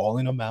been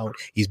calling him out.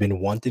 He's been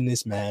wanting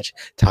this match.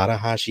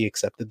 Tanahashi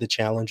accepted the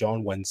challenge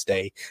on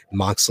Wednesday.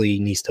 Moxley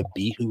needs to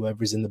beat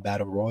whoever's in the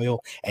Battle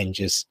Royal and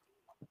just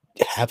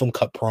have him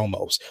cut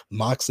promos.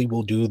 Moxley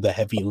will do the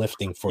heavy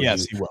lifting for you,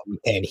 he will.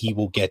 And he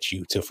will get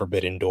you to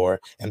Forbidden Door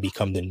and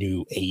become the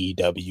new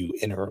AEW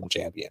interim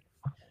champion.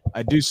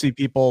 I do see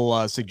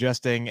people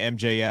suggesting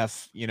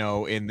MJF,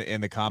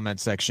 in the comment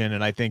section,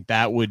 and I think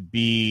that would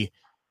be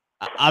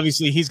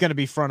obviously he's going to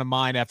be front of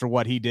mind after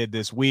what he did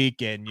this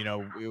week, and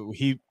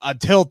he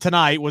until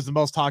tonight was the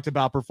most talked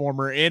about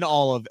performer in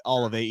all of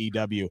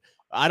AEW.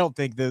 I don't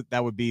think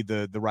that would be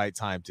the right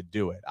time to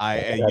do it.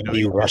 That'd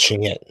be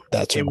rushing it.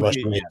 That's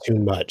rushing it too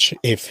much.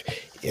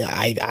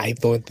 I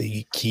thought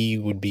the key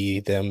would be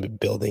them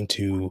building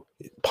to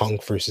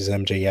Punk versus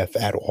MJF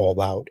at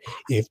All Out.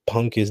 If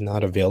Punk is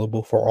not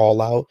available for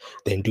All Out,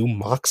 then do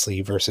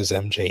Moxley versus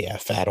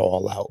MJF at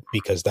All Out,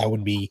 because that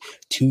would be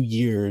 2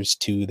 years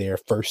to their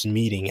first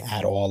meeting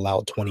at All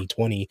Out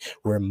 2020,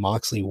 where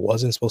Moxley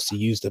wasn't supposed to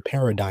use the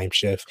paradigm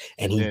shift,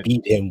 and he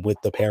beat him with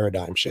the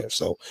paradigm shift.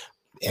 So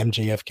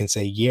MJF can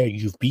say, yeah,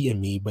 you've beaten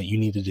me, but you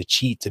needed to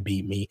cheat to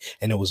beat me,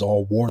 and it was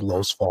all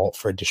Wardlow's fault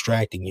for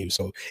distracting you.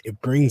 So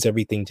it brings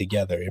everything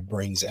together. It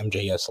brings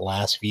MJF's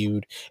last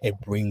feud. It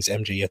brings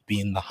MJF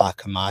being the hot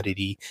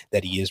commodity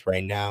that he is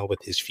right now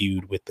with his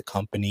feud with the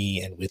company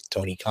and with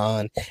Tony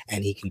Khan,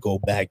 and he can go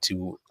back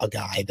to a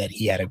guy that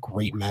he had a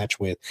great match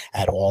with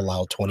at All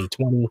Out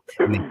 2020,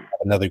 and then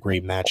another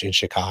great match in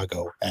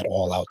Chicago at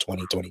All Out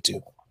 2022.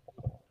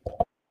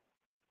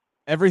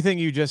 Everything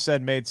you just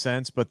said made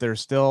sense, but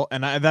there's still,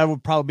 and that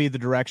would probably be the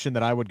direction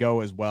that I would go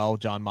as well,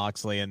 John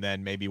Moxley, and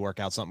then maybe work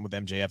out something with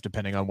MJF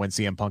depending on when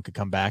CM Punk could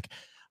come back.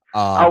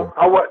 I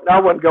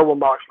wouldn't go with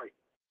Moxley.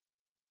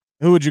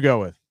 Who would you go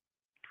with?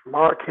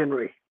 Mark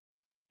Henry.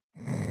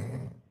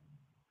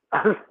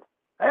 I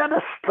had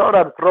to start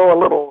to throw a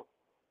little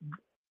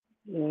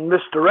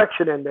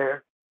misdirection in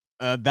there.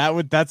 Give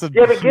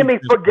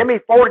me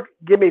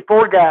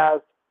four guys.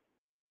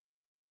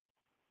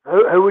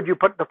 Who would you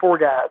put the four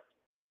guys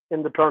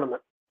in the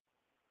tournament?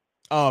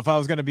 Oh, if I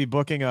was going to be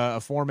booking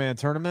a 4-man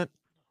tournament,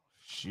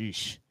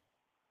 sheesh.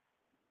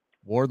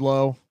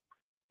 Wardlow.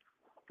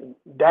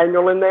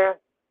 Daniel in there?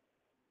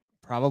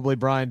 Probably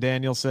Bryan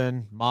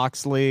Danielson,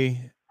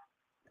 Moxley.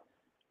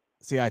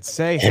 See, I'd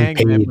say And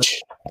Hangman, but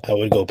Page. I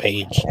would go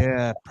Page.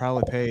 yeah,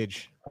 probably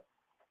Page.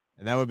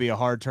 And that would be a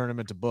hard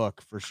tournament to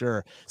book for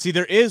sure. See,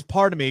 there is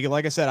part of me,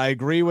 like I said, I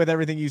agree with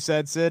everything you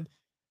said, Sid.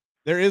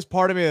 There is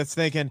part of me that's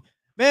thinking,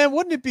 man,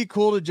 wouldn't it be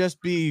cool to just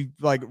be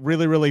like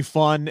really, really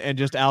fun and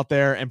just out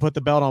there and put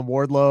the belt on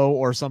Wardlow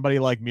or somebody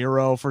like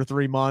Miro for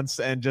 3 months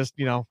and just,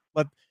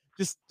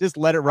 just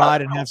let it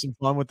ride and have some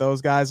fun with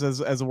those guys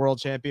as a world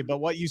champion. But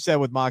what you said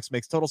with Mox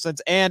makes total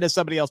sense. And as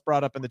somebody else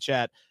brought up in the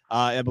chat,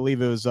 I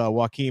believe it was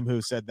Joaquim who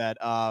said that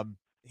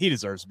he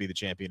deserves to be the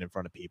champion in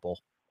front of people.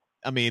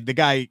 I mean, the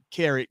guy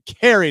carried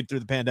through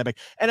the pandemic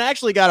and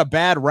actually got a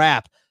bad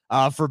rap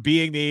for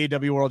being the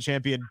AEW World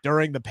Champion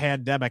during the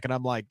pandemic. And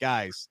I'm like,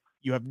 guys,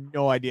 you have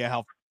no idea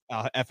how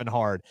effing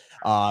hard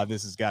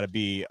this has got to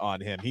be on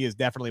him. He is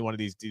definitely one of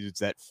these dudes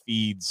that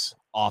feeds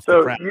off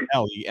the crowd.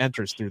 Hell, he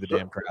enters through the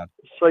damn crowd.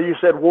 So you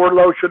said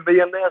Wardlow should be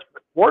in this,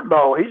 but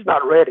Wardlow, he's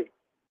not ready,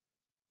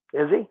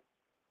 is he?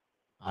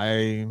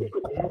 I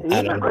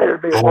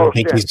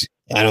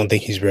don't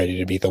think he's ready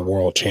to be the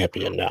world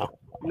champion now.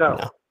 No.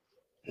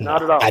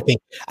 Not at all. I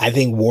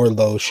think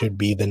Wardlow should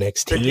be the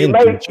next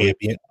TNT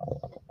champion.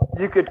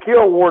 You could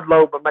kill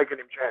Wardlow by making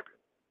him champion.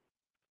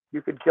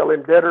 You could kill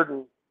him deader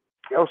than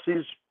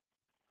Kelsey's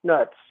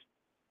nuts.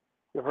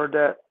 You've heard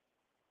that?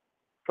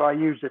 So I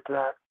used it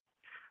tonight.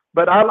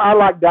 But I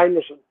like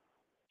Danielson.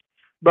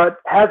 But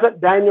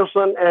hasn't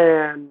Danielson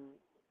and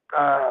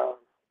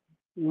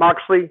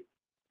Moxley,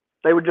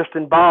 they were just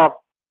involved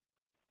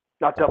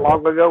not that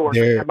long ago, or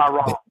am I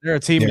wrong? They're a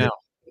team now.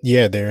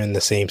 Yeah, they're in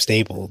the same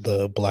stable,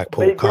 the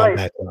Blackpool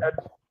Combat Club.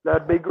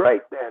 That'd be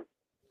great then.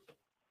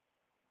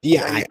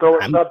 Yeah,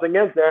 throw something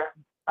in there.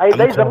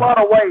 There's a lot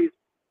of ways.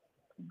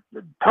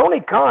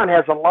 Tony Khan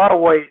has a lot of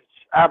ways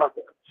out of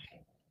this.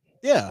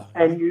 Yeah,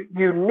 and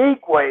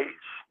unique ways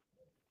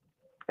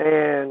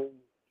and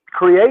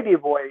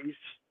creative ways.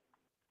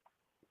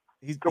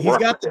 He's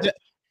got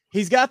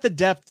the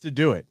depth to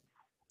do it.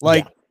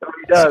 Like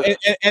he does.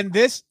 And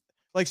this.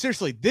 Like,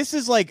 seriously, this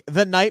is like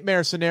the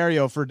nightmare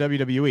scenario for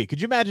WWE. Could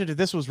you imagine if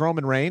this was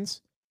Roman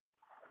Reigns?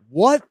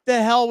 What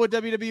the hell would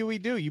WWE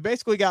do? You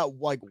basically got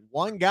like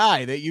one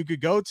guy that you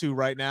could go to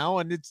right now,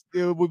 and it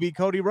would be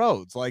Cody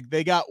Rhodes. Like,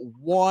 they got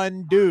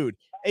one dude.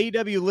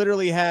 AEW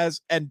literally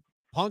has, and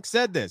Punk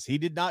said this, he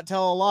did not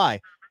tell a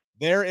lie.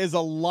 There is a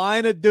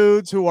line of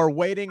dudes who are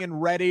waiting and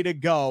ready to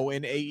go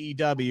in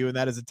AEW, and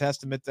that is a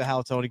testament to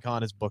how Tony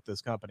Khan has booked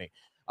this company.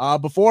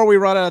 Before we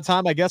run out of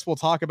time, I guess we'll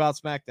talk about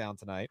SmackDown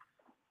tonight.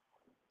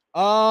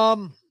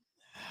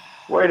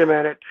 Wait a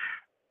minute.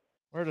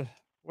 Where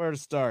to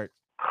start?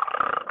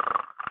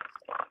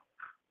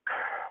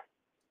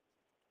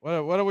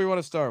 What do we want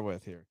to start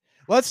with here?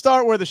 Let's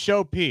start where the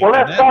show peaked. Well,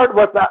 let's start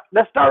with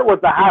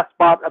the high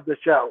spot of the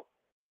show.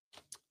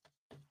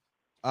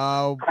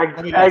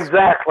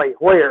 Exactly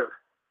where?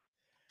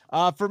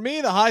 For me,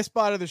 the high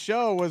spot of the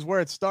show was where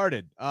it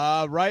started.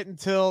 Right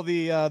until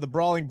the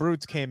Brawling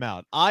Brutes came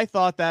out. I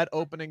thought that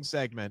opening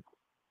segment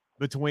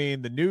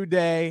between the New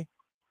Day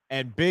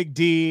and Big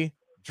D,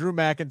 Drew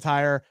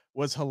McIntyre,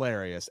 was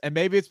hilarious. And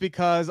maybe it's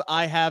because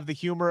I have the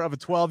humor of a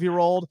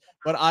 12-year-old,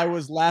 but I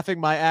was laughing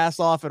my ass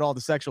off at all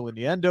the sexual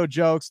innuendo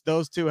jokes.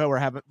 Those three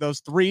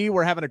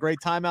were having a great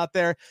time out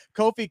there.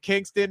 Kofi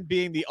Kingston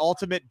being the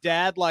ultimate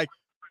dad, like,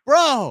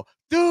 bro,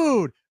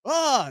 dude,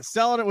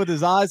 selling it with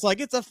his eyes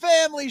like it's a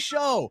family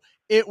show.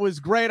 It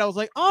was great. I was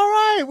like, all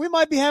right, we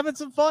might be having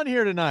some fun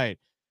here tonight.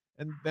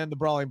 And then the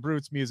Brawling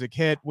Brutes music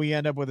hit. We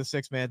end up with a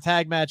 6-man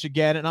tag match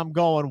again. And I'm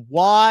going,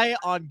 why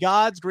on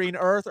God's green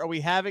earth are we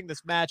having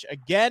this match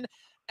again?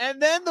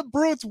 And then the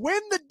Brutes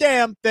win the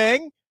damn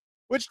thing,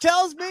 which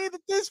tells me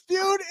that this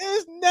feud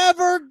is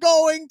never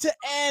going to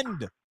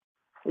end.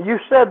 You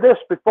said this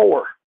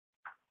before.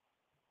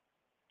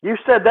 You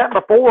said that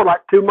before,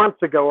 like 2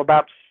 months ago,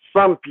 about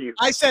some feud.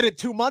 I said it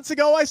 2 months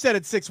ago. I said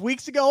it 6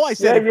 weeks ago. I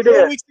said it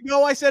 4 weeks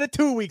ago. I said it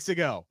 2 weeks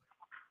ago.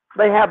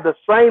 They have the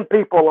same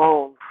people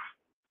on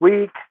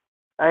week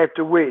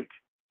after week.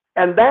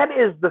 And that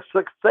is the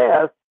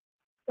success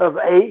of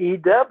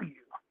AEW.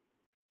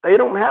 They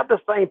don't have the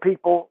same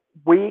people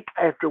week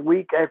after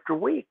week after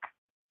week.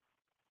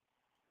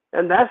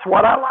 And that's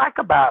what I like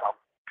about them,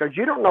 because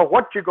you don't know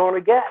what you're going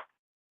to get.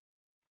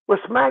 With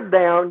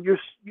SmackDown, you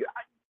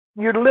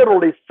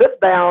literally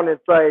sit down and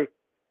say,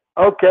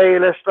 okay,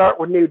 let's start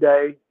with New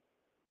Day.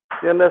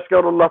 Then let's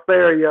go to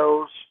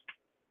Lotharios.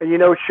 And you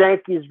know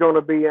Shanky's going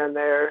to be in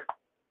there.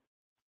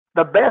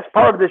 The best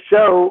part of the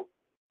show,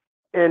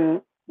 in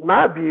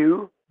my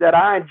view, that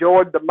I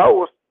enjoyed the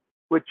most,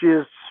 which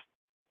is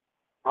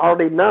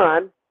hardly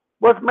none,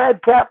 was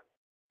Madcap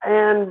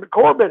and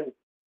Corbin.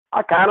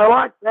 I kind of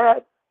like that.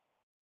 At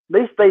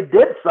least they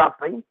did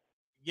something.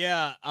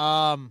 Yeah,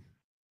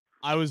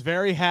 I was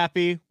very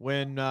happy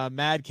when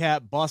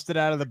Madcap busted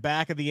out of the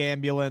back of the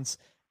ambulance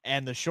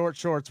and the short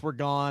shorts were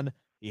gone.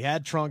 He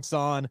had trunks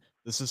on.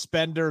 The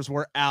suspenders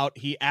were out.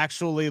 He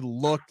actually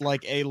looked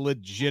like a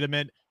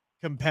legitimate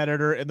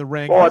competitor in the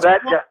ring. Boy,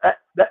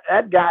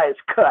 that guy is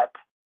cut.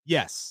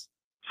 Yes.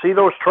 See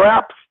those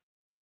traps?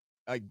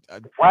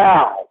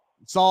 Wow.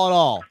 Saw it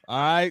all. All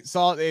right.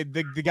 Saw it.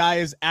 The guy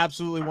is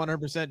absolutely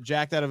 100%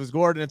 jacked out of his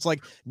gourd. And it's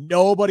like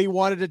nobody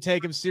wanted to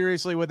take him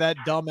seriously with that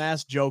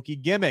dumbass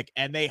jokey gimmick.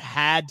 And they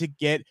had to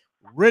get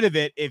rid of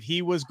it if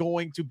he was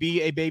going to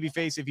be a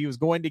babyface, if he was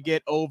going to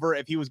get over,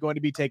 if he was going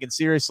to be taken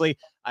seriously.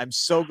 I'm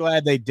so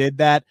glad they did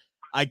that.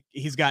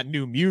 He's got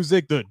new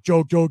music. The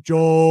joke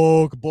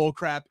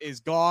bullcrap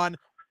is gone.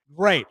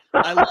 Great.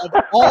 I love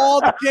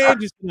all the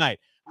changes tonight.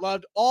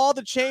 Loved all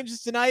the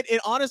changes tonight. And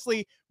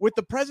honestly, with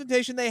the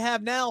presentation they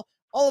have now,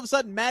 all of a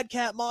sudden,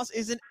 Madcap Moss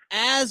isn't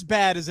as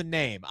bad as a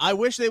name. I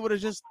wish they would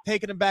have just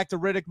taken him back to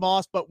Riddick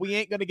Moss, but we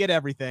ain't going to get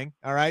everything.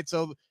 All right.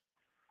 So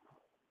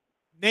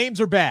names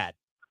are bad.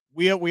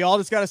 We all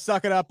just got to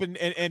suck it up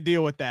and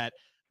deal with that.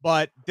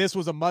 But this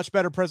was a much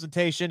better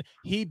presentation.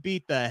 He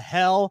beat the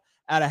hell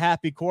out of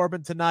Happy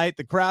Corbin tonight.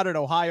 The crowd at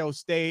Ohio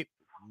State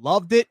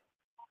loved it.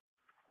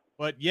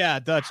 But yeah,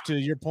 Dutch, to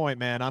your point,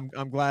 man,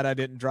 I'm glad I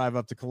didn't drive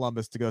up to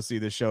Columbus to go see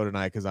this show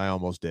tonight because I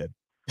almost did.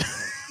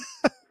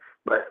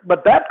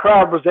 but that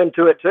crowd was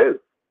into it too.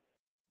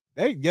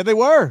 They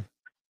were.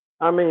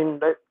 I mean,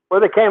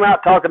 they came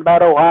out talking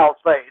about Ohio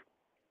State,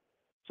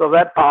 so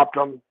that popped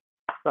them.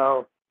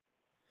 So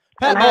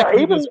Pat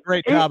McAfee does a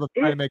great job of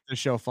trying to make this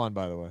show fun,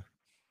 by the way.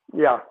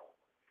 Yeah,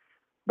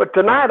 but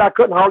tonight I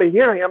couldn't hardly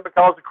hear him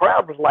because the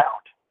crowd was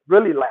loud,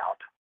 really loud.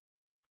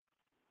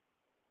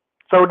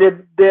 So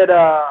did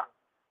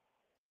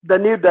the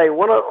New Day,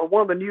 one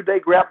of the New Day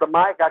grabbed the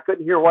mic? I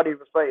couldn't hear what he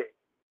was saying.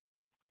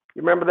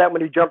 You remember that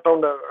when he jumped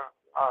on the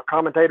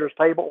commentator's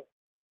table?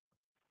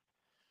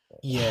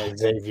 Yeah,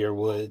 Xavier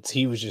Woods.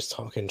 He was just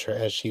talking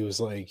trash. He was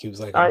like,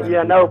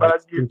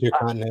 but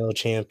Intercontinental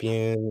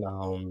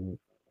champion.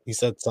 He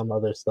said some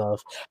other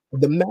stuff.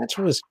 The match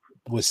was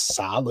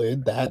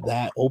solid.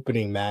 That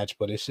opening match,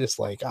 but it's just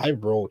like I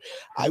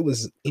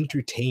was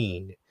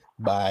entertained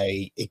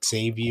by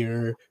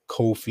Xavier,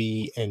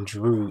 Kofi, and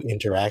Drew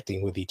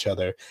interacting with each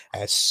other.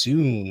 As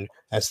soon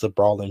as the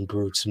Brawling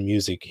Brutes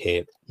music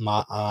hit,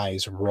 my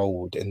eyes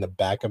rolled in the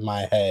back of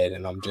my head,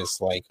 and I'm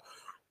just like,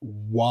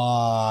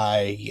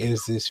 why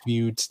is this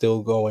feud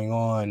still going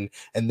on?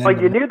 And then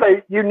you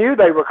knew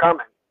they were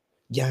coming.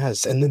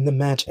 Yes, and then the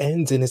match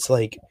ends, and it's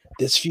like,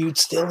 this feud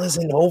still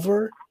isn't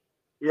over?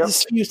 Yep.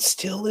 This feud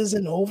still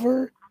isn't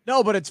over?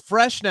 No, but it's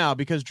fresh now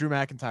because Drew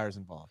McIntyre's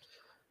involved.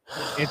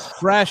 It's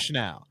fresh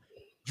now.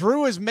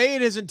 Drew has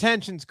made his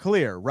intentions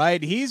clear,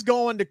 right? He's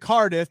going to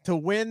Cardiff to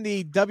win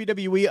the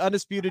WWE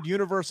Undisputed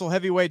Universal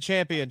Heavyweight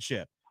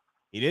Championship.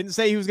 He didn't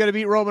say he was going to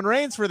beat Roman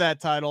Reigns for that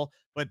title,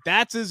 but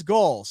that's his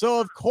goal. So,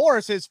 of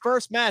course, his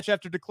first match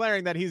after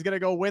declaring that he's going to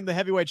go win the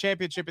heavyweight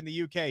championship in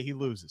the UK, he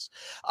loses.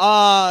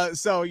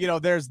 So,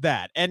 there's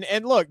that.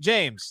 And look,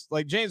 James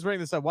bringing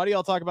this up. Why do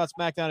y'all talk about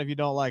SmackDown if you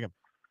don't like him?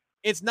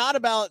 It's not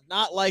about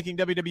not liking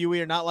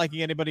WWE or not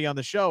liking anybody on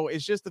the show.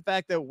 It's just the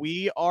fact that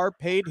we are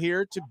paid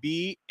here to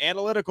be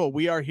analytical.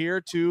 We are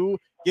here to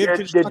give.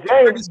 Did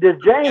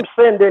James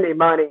send any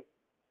money?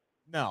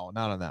 No,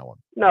 not on that one.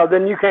 No,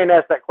 then you can't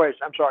ask that question.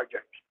 I'm sorry,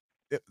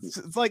 James.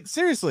 It's like,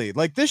 seriously,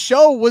 like this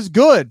show was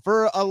good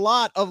for a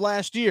lot of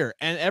last year.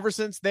 And ever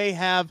since they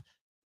have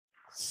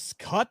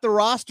cut the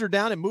roster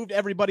down and moved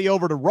everybody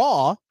over to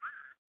Raw,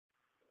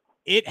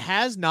 it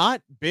has not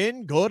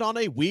been good on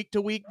a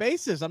week-to-week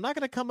basis. I'm not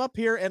going to come up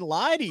here and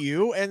lie to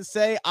you and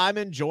say I'm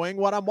enjoying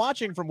what I'm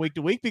watching from week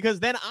to week because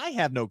then I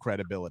have no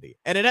credibility.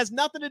 And it has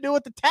nothing to do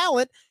with the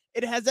talent.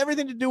 It has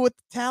everything to do with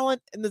the talent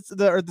and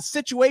the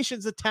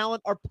situations the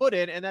talent are put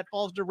in, and that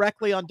falls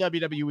directly on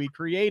WWE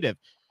creative.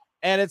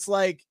 And it's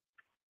like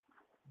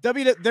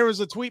there was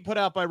a tweet put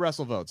out by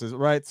WrestleVotes,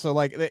 right? So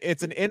like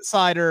it's an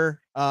insider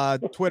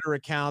Twitter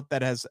account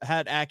that has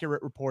had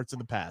accurate reports in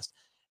the past.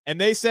 And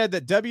they said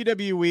that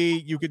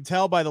WWE, you can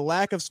tell by the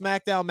lack of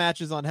SmackDown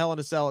matches on Hell in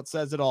a Cell, it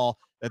says it all,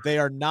 that they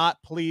are not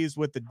pleased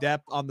with the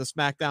depth on the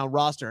SmackDown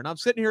roster. And I'm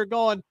sitting here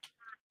going,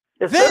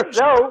 it's then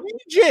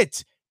change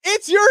it.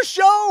 It's your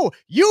show.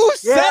 You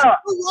set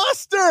the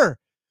roster.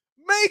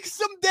 Make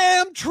some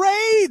damn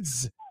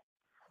trades.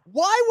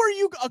 Why were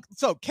you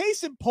so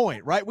case in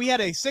point, right? We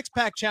had a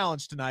 6-pack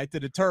challenge tonight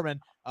to determine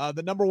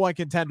the number one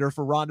contender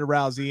for Ronda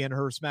Rousey and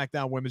her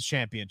SmackDown Women's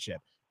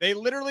Championship. They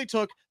literally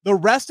took the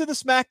rest of the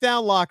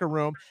SmackDown locker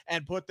room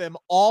and put them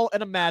all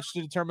in a match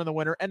to determine the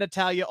winner, and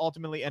Natalya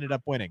ultimately ended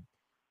up winning.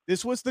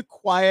 This was the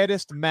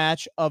quietest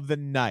match of the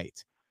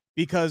night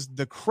because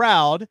the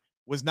crowd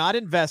was not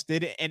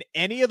invested in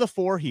any of the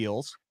 4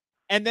 heels,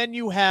 and then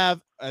you have,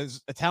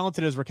 as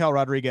talented as Raquel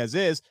Rodriguez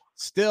is,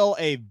 still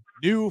a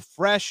new,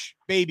 fresh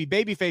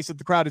babyface that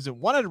the crowd isn't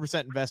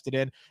 100% invested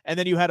in, and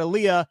then you had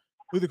Aaliyah,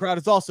 who the crowd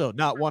is also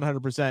not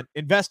 100%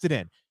 invested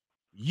in.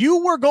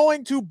 You were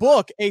going to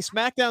book a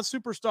SmackDown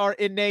superstar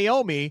in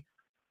Naomi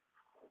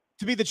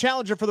to be the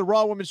challenger for the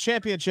Raw Women's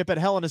Championship at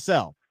Hell in a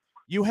Cell.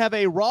 You have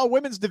a Raw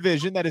Women's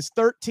division that is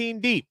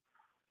 13 deep.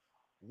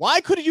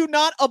 Why could you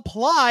not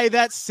apply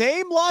that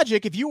same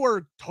logic if you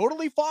were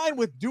totally fine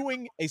with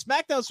doing a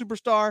SmackDown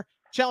superstar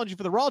challenging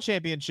for the Raw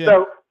Championship?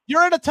 So,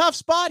 you're in a tough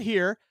spot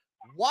here.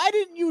 Why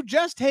didn't you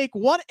just take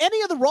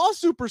any of the Raw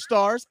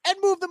superstars and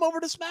move them over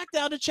to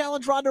SmackDown to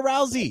challenge Ronda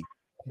Rousey?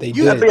 They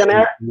That'd did.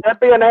 That'd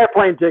be an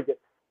airplane ticket.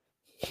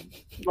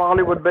 All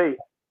it would be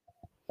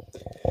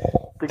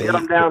to get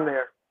them down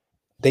there.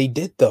 They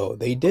did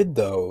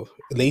though.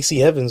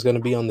 Lacey Evans going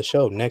to be on the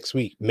show next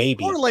week,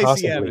 maybe, Or Lacey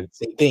possibly. Evans.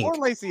 They think. Or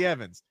Lacey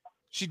Evans.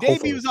 She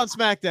Hopefully. debuts on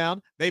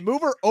SmackDown. They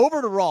move her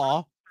over to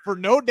Raw for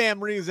no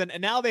damn reason,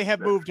 and now they have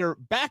moved her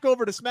back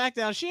over to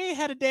SmackDown. She ain't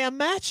had a damn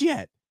match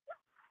yet.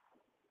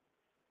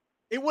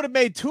 It would have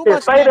made too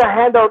much. If they'd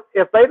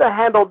have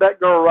handled that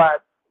girl right,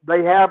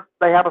 they have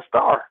a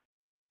star.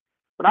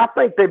 But I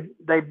think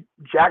they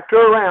jacked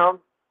her around.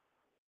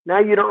 Now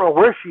you don't know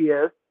where she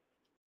is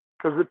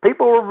because the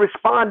people were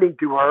responding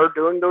to her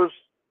doing those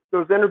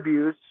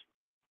interviews,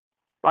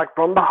 like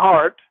from the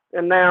heart,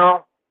 and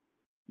now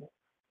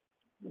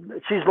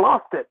she's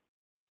lost it.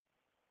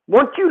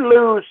 Once you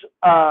lose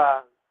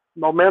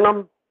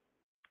momentum,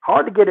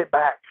 hard to get it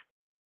back.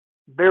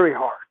 Very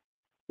hard.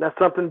 That's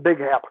something big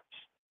happens.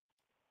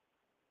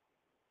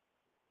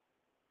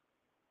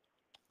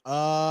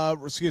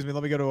 Excuse me.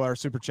 Let me go to our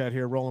super chat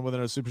here. Rolling with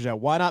another super chat.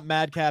 Why not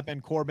Madcap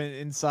and Corbin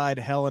inside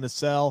Hell in a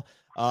Cell?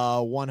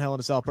 One Hell in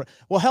a Cell.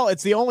 Well, hell,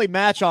 it's the only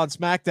match on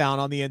SmackDown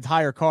on the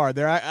entire card.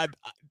 Are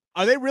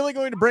they really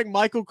going to bring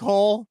Michael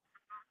Cole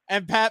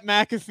and Pat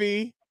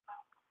McAfee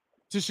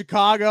to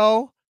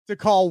Chicago to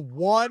call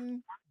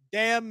one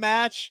damn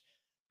match?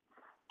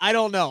 I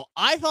don't know.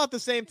 I thought the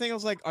same thing. I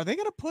was like, are they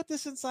going to put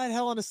this inside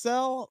Hell in a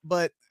Cell?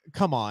 But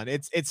come on,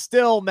 it's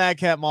still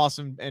Madcap Moss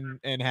and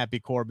Happy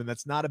Corbin.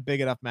 That's not a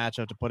big enough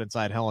matchup to put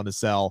inside Hell in a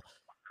Cell.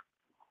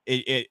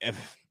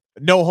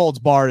 No holds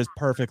barred is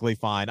perfectly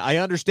fine. I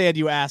understand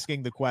you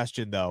asking the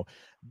question though.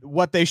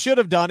 What they should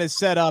have done is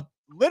set up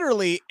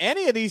literally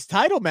any of these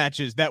title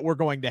matches that we're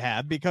going to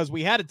have, because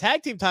we had a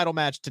tag team title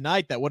match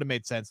tonight that would have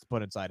made sense to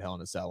put inside Hell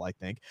in a Cell. I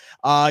think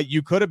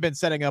you could have been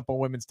setting up a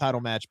women's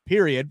title match,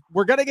 period.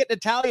 We're going to get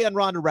Natalya and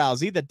Ronda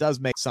Rousey. That does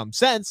make some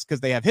sense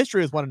because they have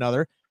history with one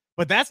another,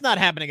 but that's not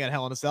happening at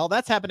Hell in a Cell.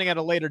 That's happening at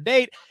a later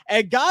date.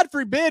 And God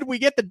forbid we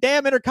get the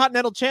damn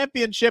Intercontinental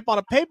Championship on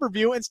a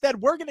pay-per-view.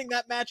 Instead, we're getting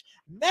that match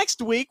next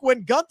week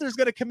when Gunther's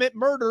going to commit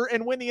murder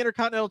and win the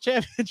Intercontinental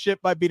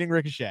Championship by beating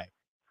Ricochet.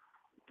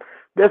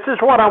 This is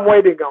what I'm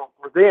waiting on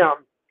for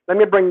them. Let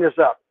me bring this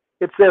up.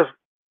 It says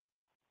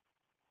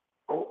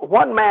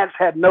one match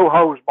had no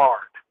hose barred.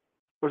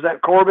 Was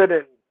that Corbin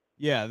and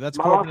Yeah, that's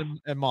Moss? Corbin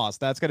and Moss.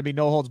 That's going to be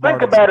no holds barred.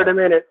 Think about it a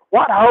minute.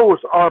 What hose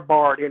are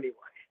barred anyway?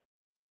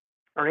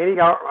 Are any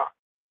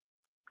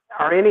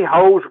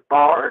hose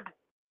barred?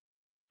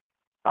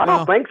 I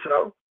don't think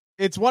so.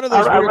 It's one of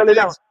those I weird really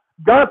things.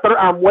 don't. Gunther,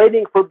 I'm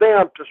waiting for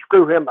them to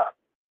screw him up.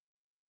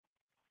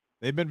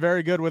 They've been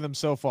very good with him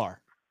so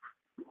far.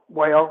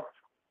 Well,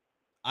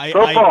 I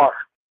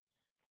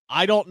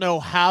don't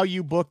know how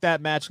you book that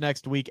match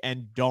next week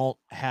and don't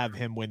have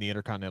him win the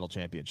Intercontinental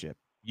Championship.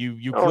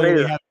 You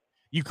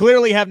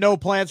clearly have no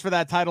plans for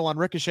that title on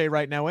Ricochet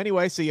right now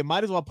anyway, so you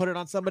might as well put it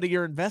on somebody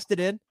you're invested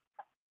in.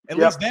 At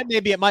least then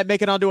maybe it might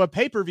make it onto a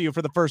pay-per-view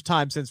for the first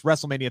time since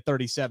WrestleMania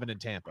 37 in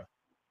Tampa.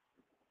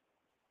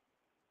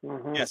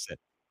 Mm-hmm. Yes, it.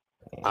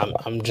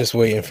 I'm just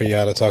waiting for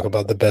y'all to talk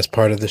about the best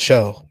part of the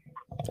show.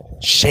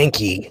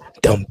 Shanky.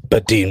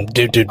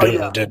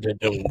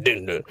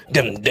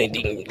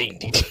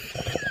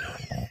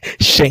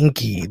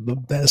 Shanky, the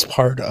best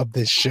part of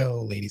this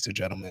show, ladies and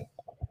gentlemen.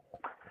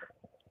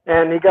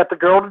 And he got the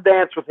girl to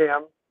dance with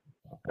him.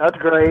 That's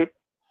great.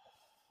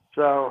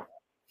 So,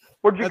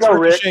 where'd you go,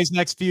 Rick? Ricochet's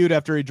next feud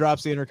after he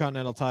drops the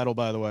Intercontinental title,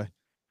 by the way.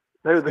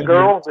 Who, the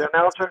girl? The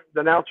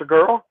announcer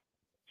girl?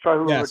 Sorry,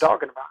 who we were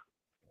talking about.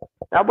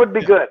 That would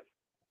be good.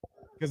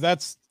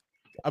 Because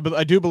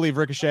I do believe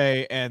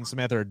Ricochet and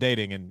Samantha are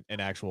dating in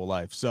actual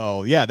life.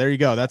 So, yeah, there you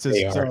go. That's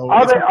his. So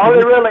are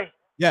they really?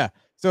 Yeah.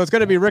 So it's going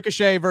to be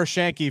Ricochet versus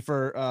Shanky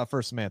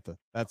for Samantha.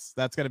 That's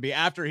going to be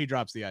after he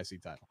drops the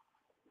IC title.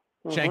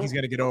 Mm-hmm. Shanky's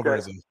going to get over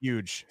as a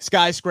huge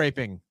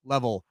skyscraping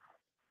level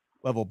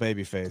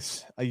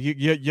babyface.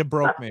 You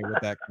broke me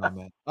with that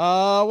comment.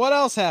 What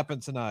else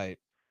happened tonight?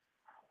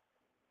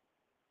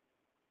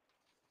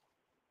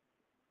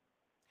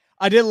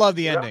 I did love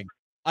the ending.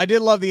 I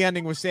did love the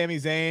ending with Sami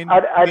Zayn.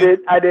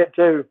 I did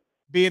too.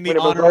 Being the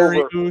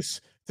honorary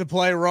goose to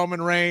play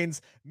Roman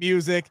Reigns,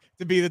 music,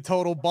 to be the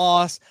total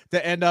boss,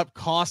 to end up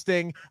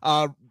costing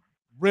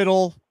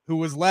Riddle, who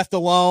was left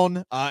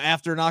alone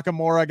after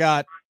Nakamura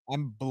got, I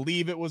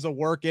believe it was a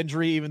work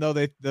injury, even though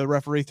the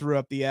referee threw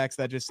up the X.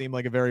 That just seemed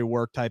like a very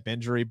work type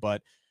injury.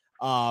 But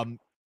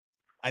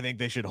I think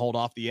they should hold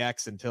off the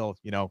X until,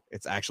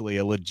 it's actually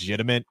a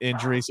legitimate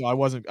injury. So I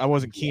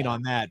wasn't keen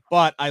on that,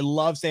 but I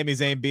love Sami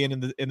Zayn being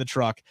in the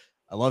truck.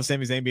 I love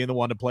Sami Zayn being the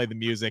one to play the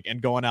music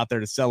and going out there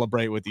to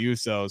celebrate with the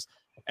Usos,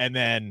 and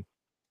then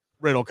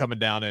Riddle coming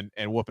down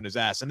and whooping his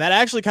ass. And that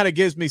actually kind of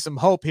gives me some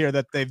hope here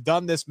that they've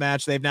done this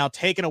match. They've now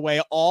taken away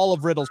all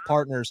of Riddle's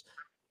partners.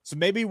 So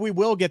maybe we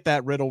will get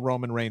that Riddle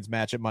Roman Reigns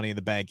match at Money in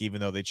the Bank,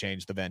 even though they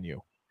changed the venue.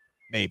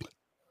 Maybe.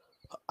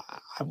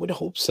 I would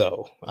hope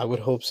so. I would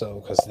hope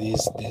so because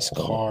this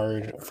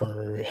card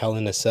for Hell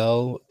in a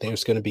Cell,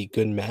 there's going to be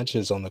good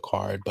matches on the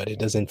card, but it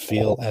doesn't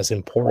feel as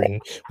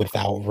important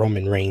without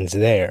Roman Reigns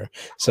there.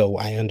 So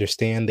I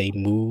understand they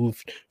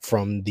moved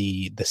from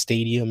the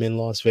stadium in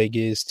Las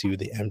Vegas to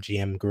the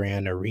MGM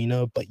Grand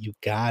Arena, but you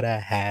gotta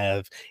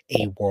have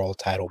a world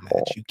title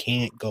match. You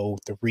can't go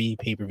 3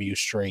 pay-per-views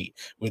straight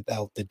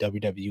without the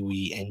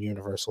WWE and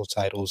Universal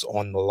titles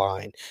on the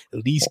line.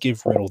 At least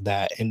give Riddle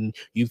that, and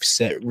you've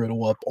set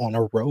Riddle up on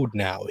a road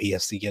now. He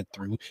has to get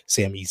through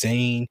Sami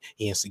Zayn.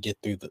 He has to get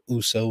through the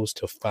Usos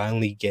to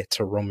finally get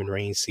to Roman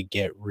Reigns to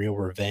get real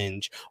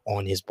revenge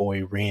on his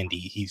boy Randy.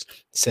 He's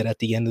said at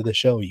the end of the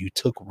show, "You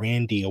took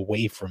Randy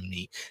away from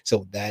me,"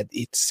 so that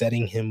it's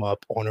setting him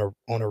up on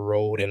a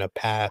road and a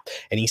path.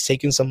 And he's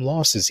taken some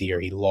losses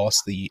here. He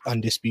lost the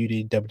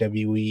undisputed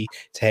WWE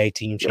Tag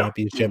Team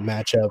Championship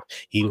matchup.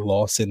 He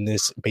lost in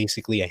this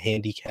basically a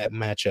handicap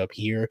matchup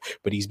here,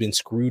 but he's been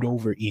screwed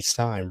over each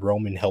time.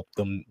 Roman helped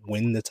them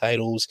win the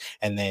titles,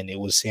 and then it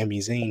was Sami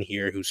Zayn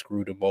here who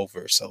screwed him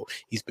over. So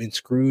he's been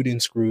screwed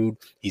and screwed.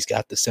 He's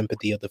got the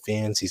sympathy of the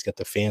fans. He's got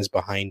the fans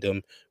behind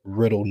him.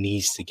 Riddle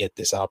needs to get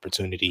this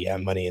opportunity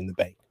at Money in the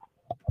Bank.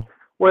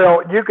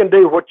 Well, you can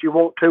do what you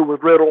want to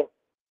with Riddle.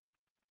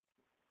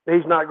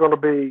 He's not going to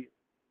be,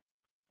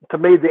 to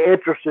me, the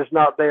interest is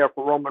not there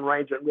for Roman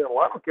Reigns and Riddle.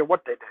 I don't care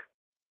what they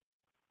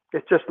do.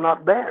 It's just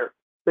not there.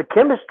 The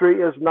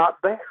chemistry is not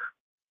there.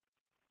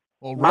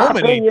 Well,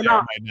 Roman ain't there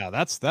right now.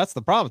 That's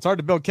the problem. It's hard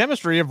to build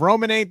chemistry if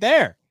Roman ain't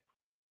there.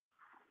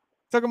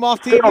 Took him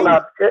off TV.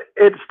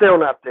 It's still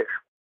not there.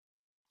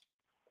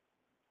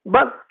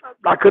 But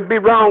I could be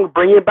wrong.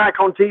 Bring him back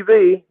on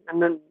TV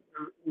and then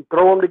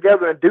throw them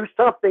together and do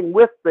something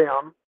with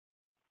them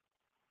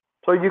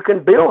so you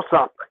can build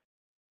something.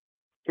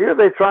 Here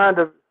they're trying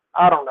to,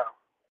 I don't know.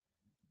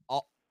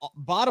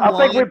 Bottom line, I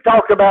think we've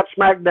talked about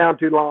SmackDown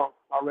too long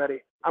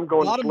already. I'm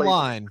going to sleep. Bottom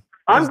line.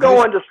 I'm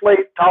going to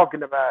sleep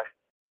talking about it.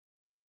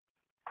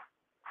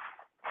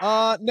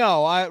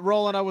 No,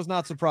 Roland, I was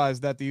not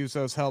surprised that the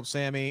Usos helped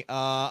Sammy.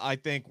 I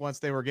think once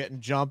they were getting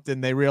jumped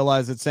and they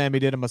realized that Sammy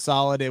did him a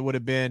solid, it would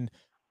have been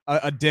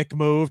a dick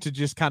move to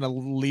just kind of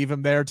leave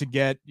him there to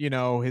get,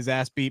 his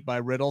ass beat by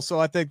Riddle. So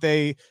I think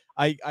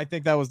I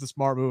think that was the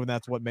smart move, and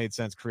that's what made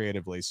sense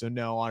creatively. So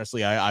no,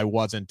 honestly, I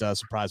wasn't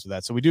surprised with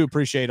that. So we do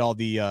appreciate all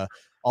the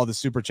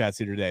super chats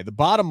here today. The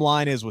bottom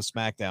line is with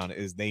SmackDown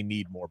is they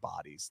need more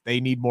bodies. They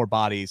need more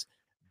bodies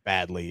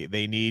badly.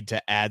 They need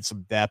to add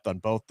some depth on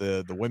both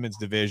the women's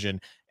division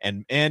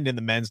and in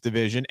the men's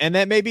division. And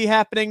that may be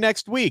happening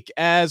next week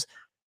as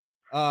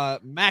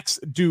Max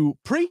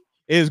Dupree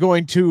is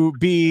going to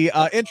be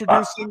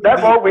introducing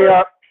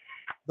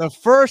the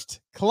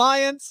first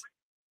clients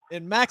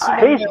in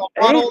Maximum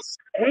Models.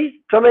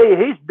 To me,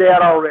 he's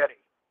dead already.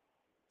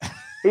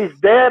 He's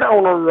dead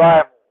on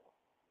arrival.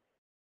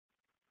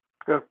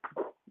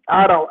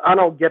 I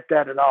don't get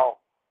that at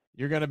all.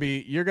 You're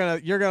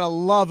gonna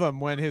love him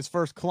when his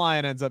first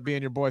client ends up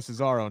being your boy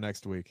Cesaro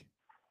next week.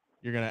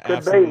 You're gonna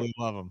absolutely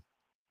love him.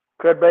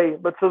 Could be,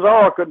 but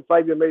Cesaro couldn't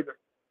save him either.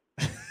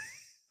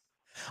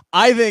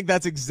 I think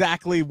that's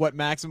exactly what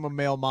Maximum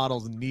Male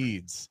Models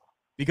needs,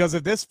 because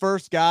if this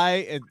first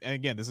guy, and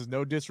again, this is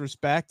no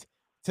disrespect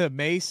to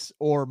Mace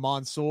or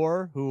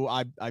Mansoor, who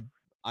I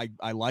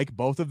like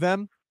both of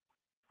them,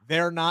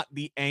 they're not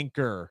the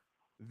anchor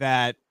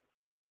that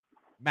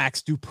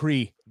Max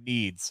Dupree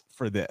needs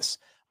for this.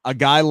 A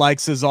guy like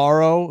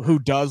Cesaro, who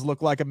does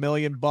look like $1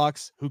 million,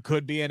 who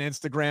could be an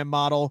Instagram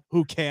model,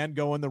 who can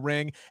go in the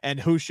ring, and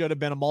who should have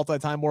been a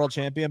multi-time world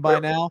champion by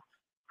now.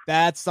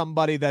 That's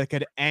somebody that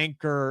could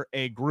anchor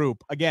a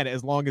group, again,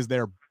 as long as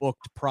they're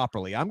booked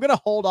properly. I'm going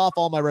to hold off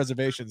all my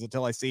reservations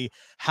until I see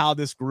how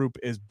this group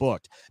is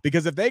booked.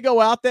 Because if they go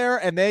out there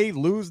and they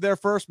lose their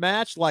first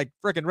match like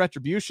freaking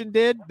Retribution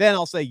did, then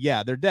I'll say,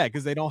 yeah, they're dead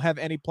because they don't have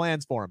any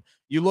plans for them.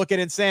 You look at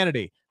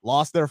Insanity,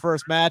 lost their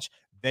first match,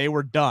 they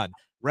were done.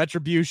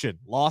 Retribution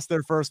lost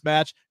their first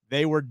match,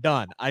 they were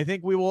done. I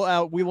think we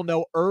will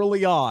know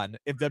early on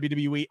if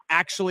WWE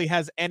actually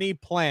has any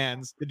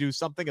plans to do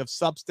something of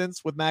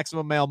substance with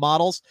Maximum Male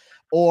Models,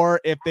 or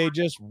if they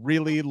just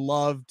really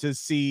love to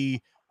see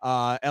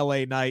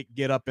LA Knight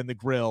get up in the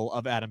grill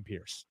of Adam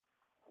Pearce.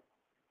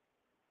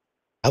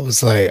 I was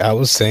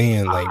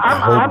saying,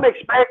 I'm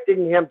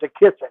expecting him to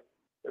kiss him.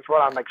 That's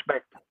what I'm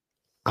expecting.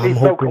 He's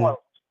so close.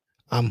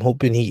 I'm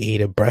hoping he ate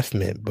a breath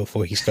mint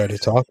before he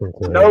started talking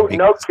to him. No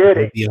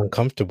kidding. He'd be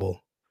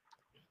uncomfortable.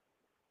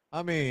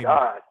 I mean,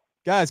 God.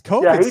 Guys,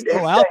 COVID's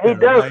still out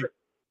there.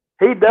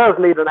 He does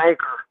need an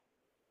anchor.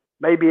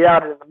 Maybe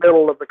out in the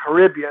middle of the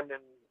Caribbean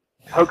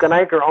and hook an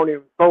anchor on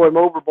him, throw him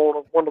overboard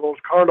on one of those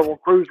Carnival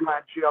cruise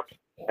line ships,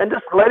 and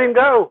just let him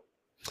go.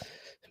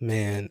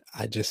 Man,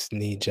 I just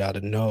need y'all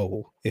to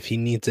know, if he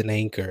needs an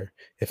anchor,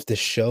 if the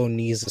show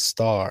needs a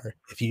star,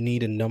 if you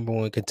need a number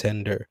one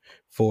contender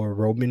for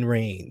Roman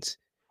Reigns,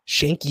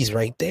 Shanky's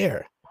right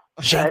there.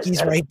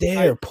 Shanky's right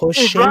there. Push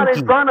He's Shanky. Right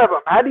in front of him.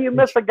 How do you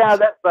miss a guy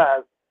that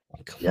size?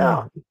 Come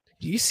on.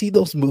 Do you see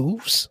those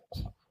moves?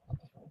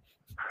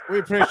 We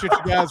appreciate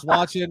you guys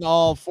watching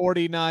all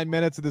 49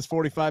 minutes of this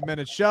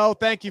 45-minute show.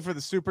 Thank you for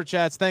the super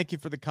chats. Thank you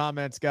for the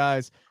comments,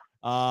 guys.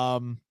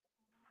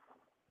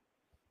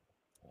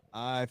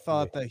 I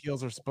thought that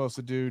heels are supposed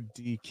to do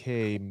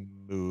DK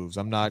moves.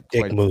 I'm not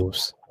Dick quite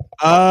moves.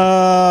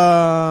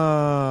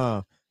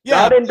 Yeah.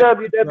 Not in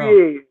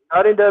WWE.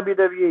 Not in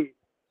WWE.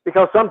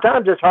 Because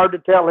sometimes it's hard to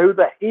tell who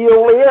the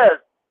heel is.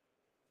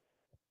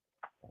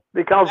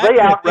 Because they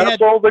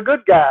out-wrestle the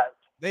good guys.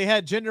 They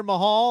had Jinder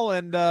Mahal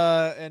and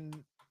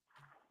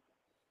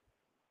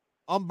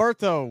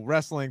Umberto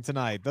wrestling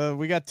tonight.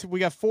 We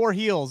got 4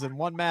 heels in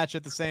one match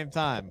at the same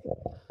time.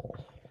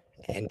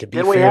 And to be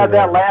Did fair, we have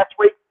that last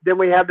week? Did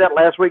we have that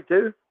last week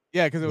too?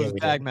 Yeah, because it was a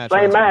tag match.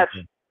 Same match.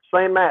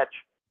 Same match.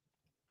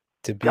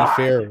 To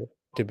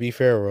be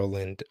fair,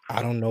 Roland,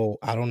 I don't know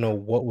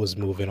what was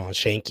moving on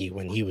Shanky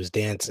when he was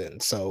dancing.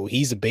 So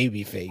he's a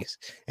baby face,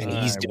 and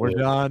he's we're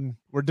done.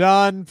 We're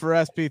done for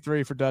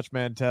SP3 for Dutch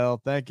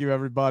Mantel. Thank you,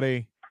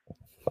 everybody.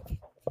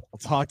 I'll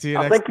talk to you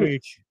next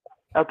week.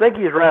 I think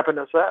he's wrapping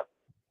us up.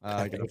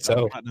 I think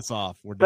so. Cutting us off. We're done.